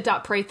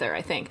 Juliet.Prather,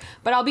 I think.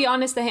 But I'll be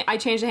honest, I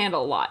change the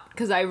handle a lot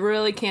because I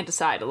really can't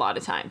decide a lot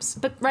of times.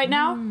 But right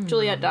now,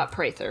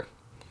 Juliet.Prather.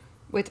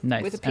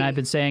 Nice. With a P. And I've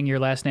been saying your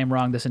last name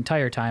wrong this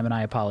entire time, and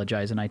I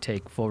apologize, and I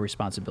take full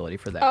responsibility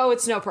for that. Oh,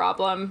 it's no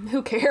problem.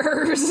 Who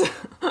cares?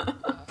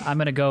 I'm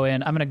gonna go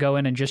in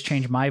and just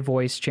change my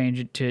voice, change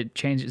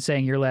it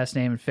saying your last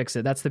name and fix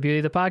it. That's the beauty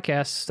of the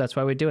podcast. That's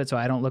why we do it, so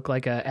I don't look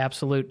like an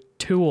absolute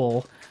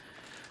tool.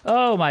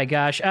 Oh my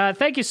gosh.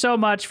 Thank you so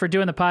much for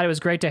doing the pod. It was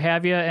great to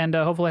have you, and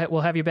hopefully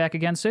we'll have you back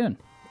again soon.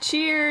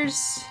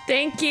 Cheers.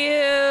 Thank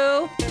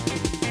you.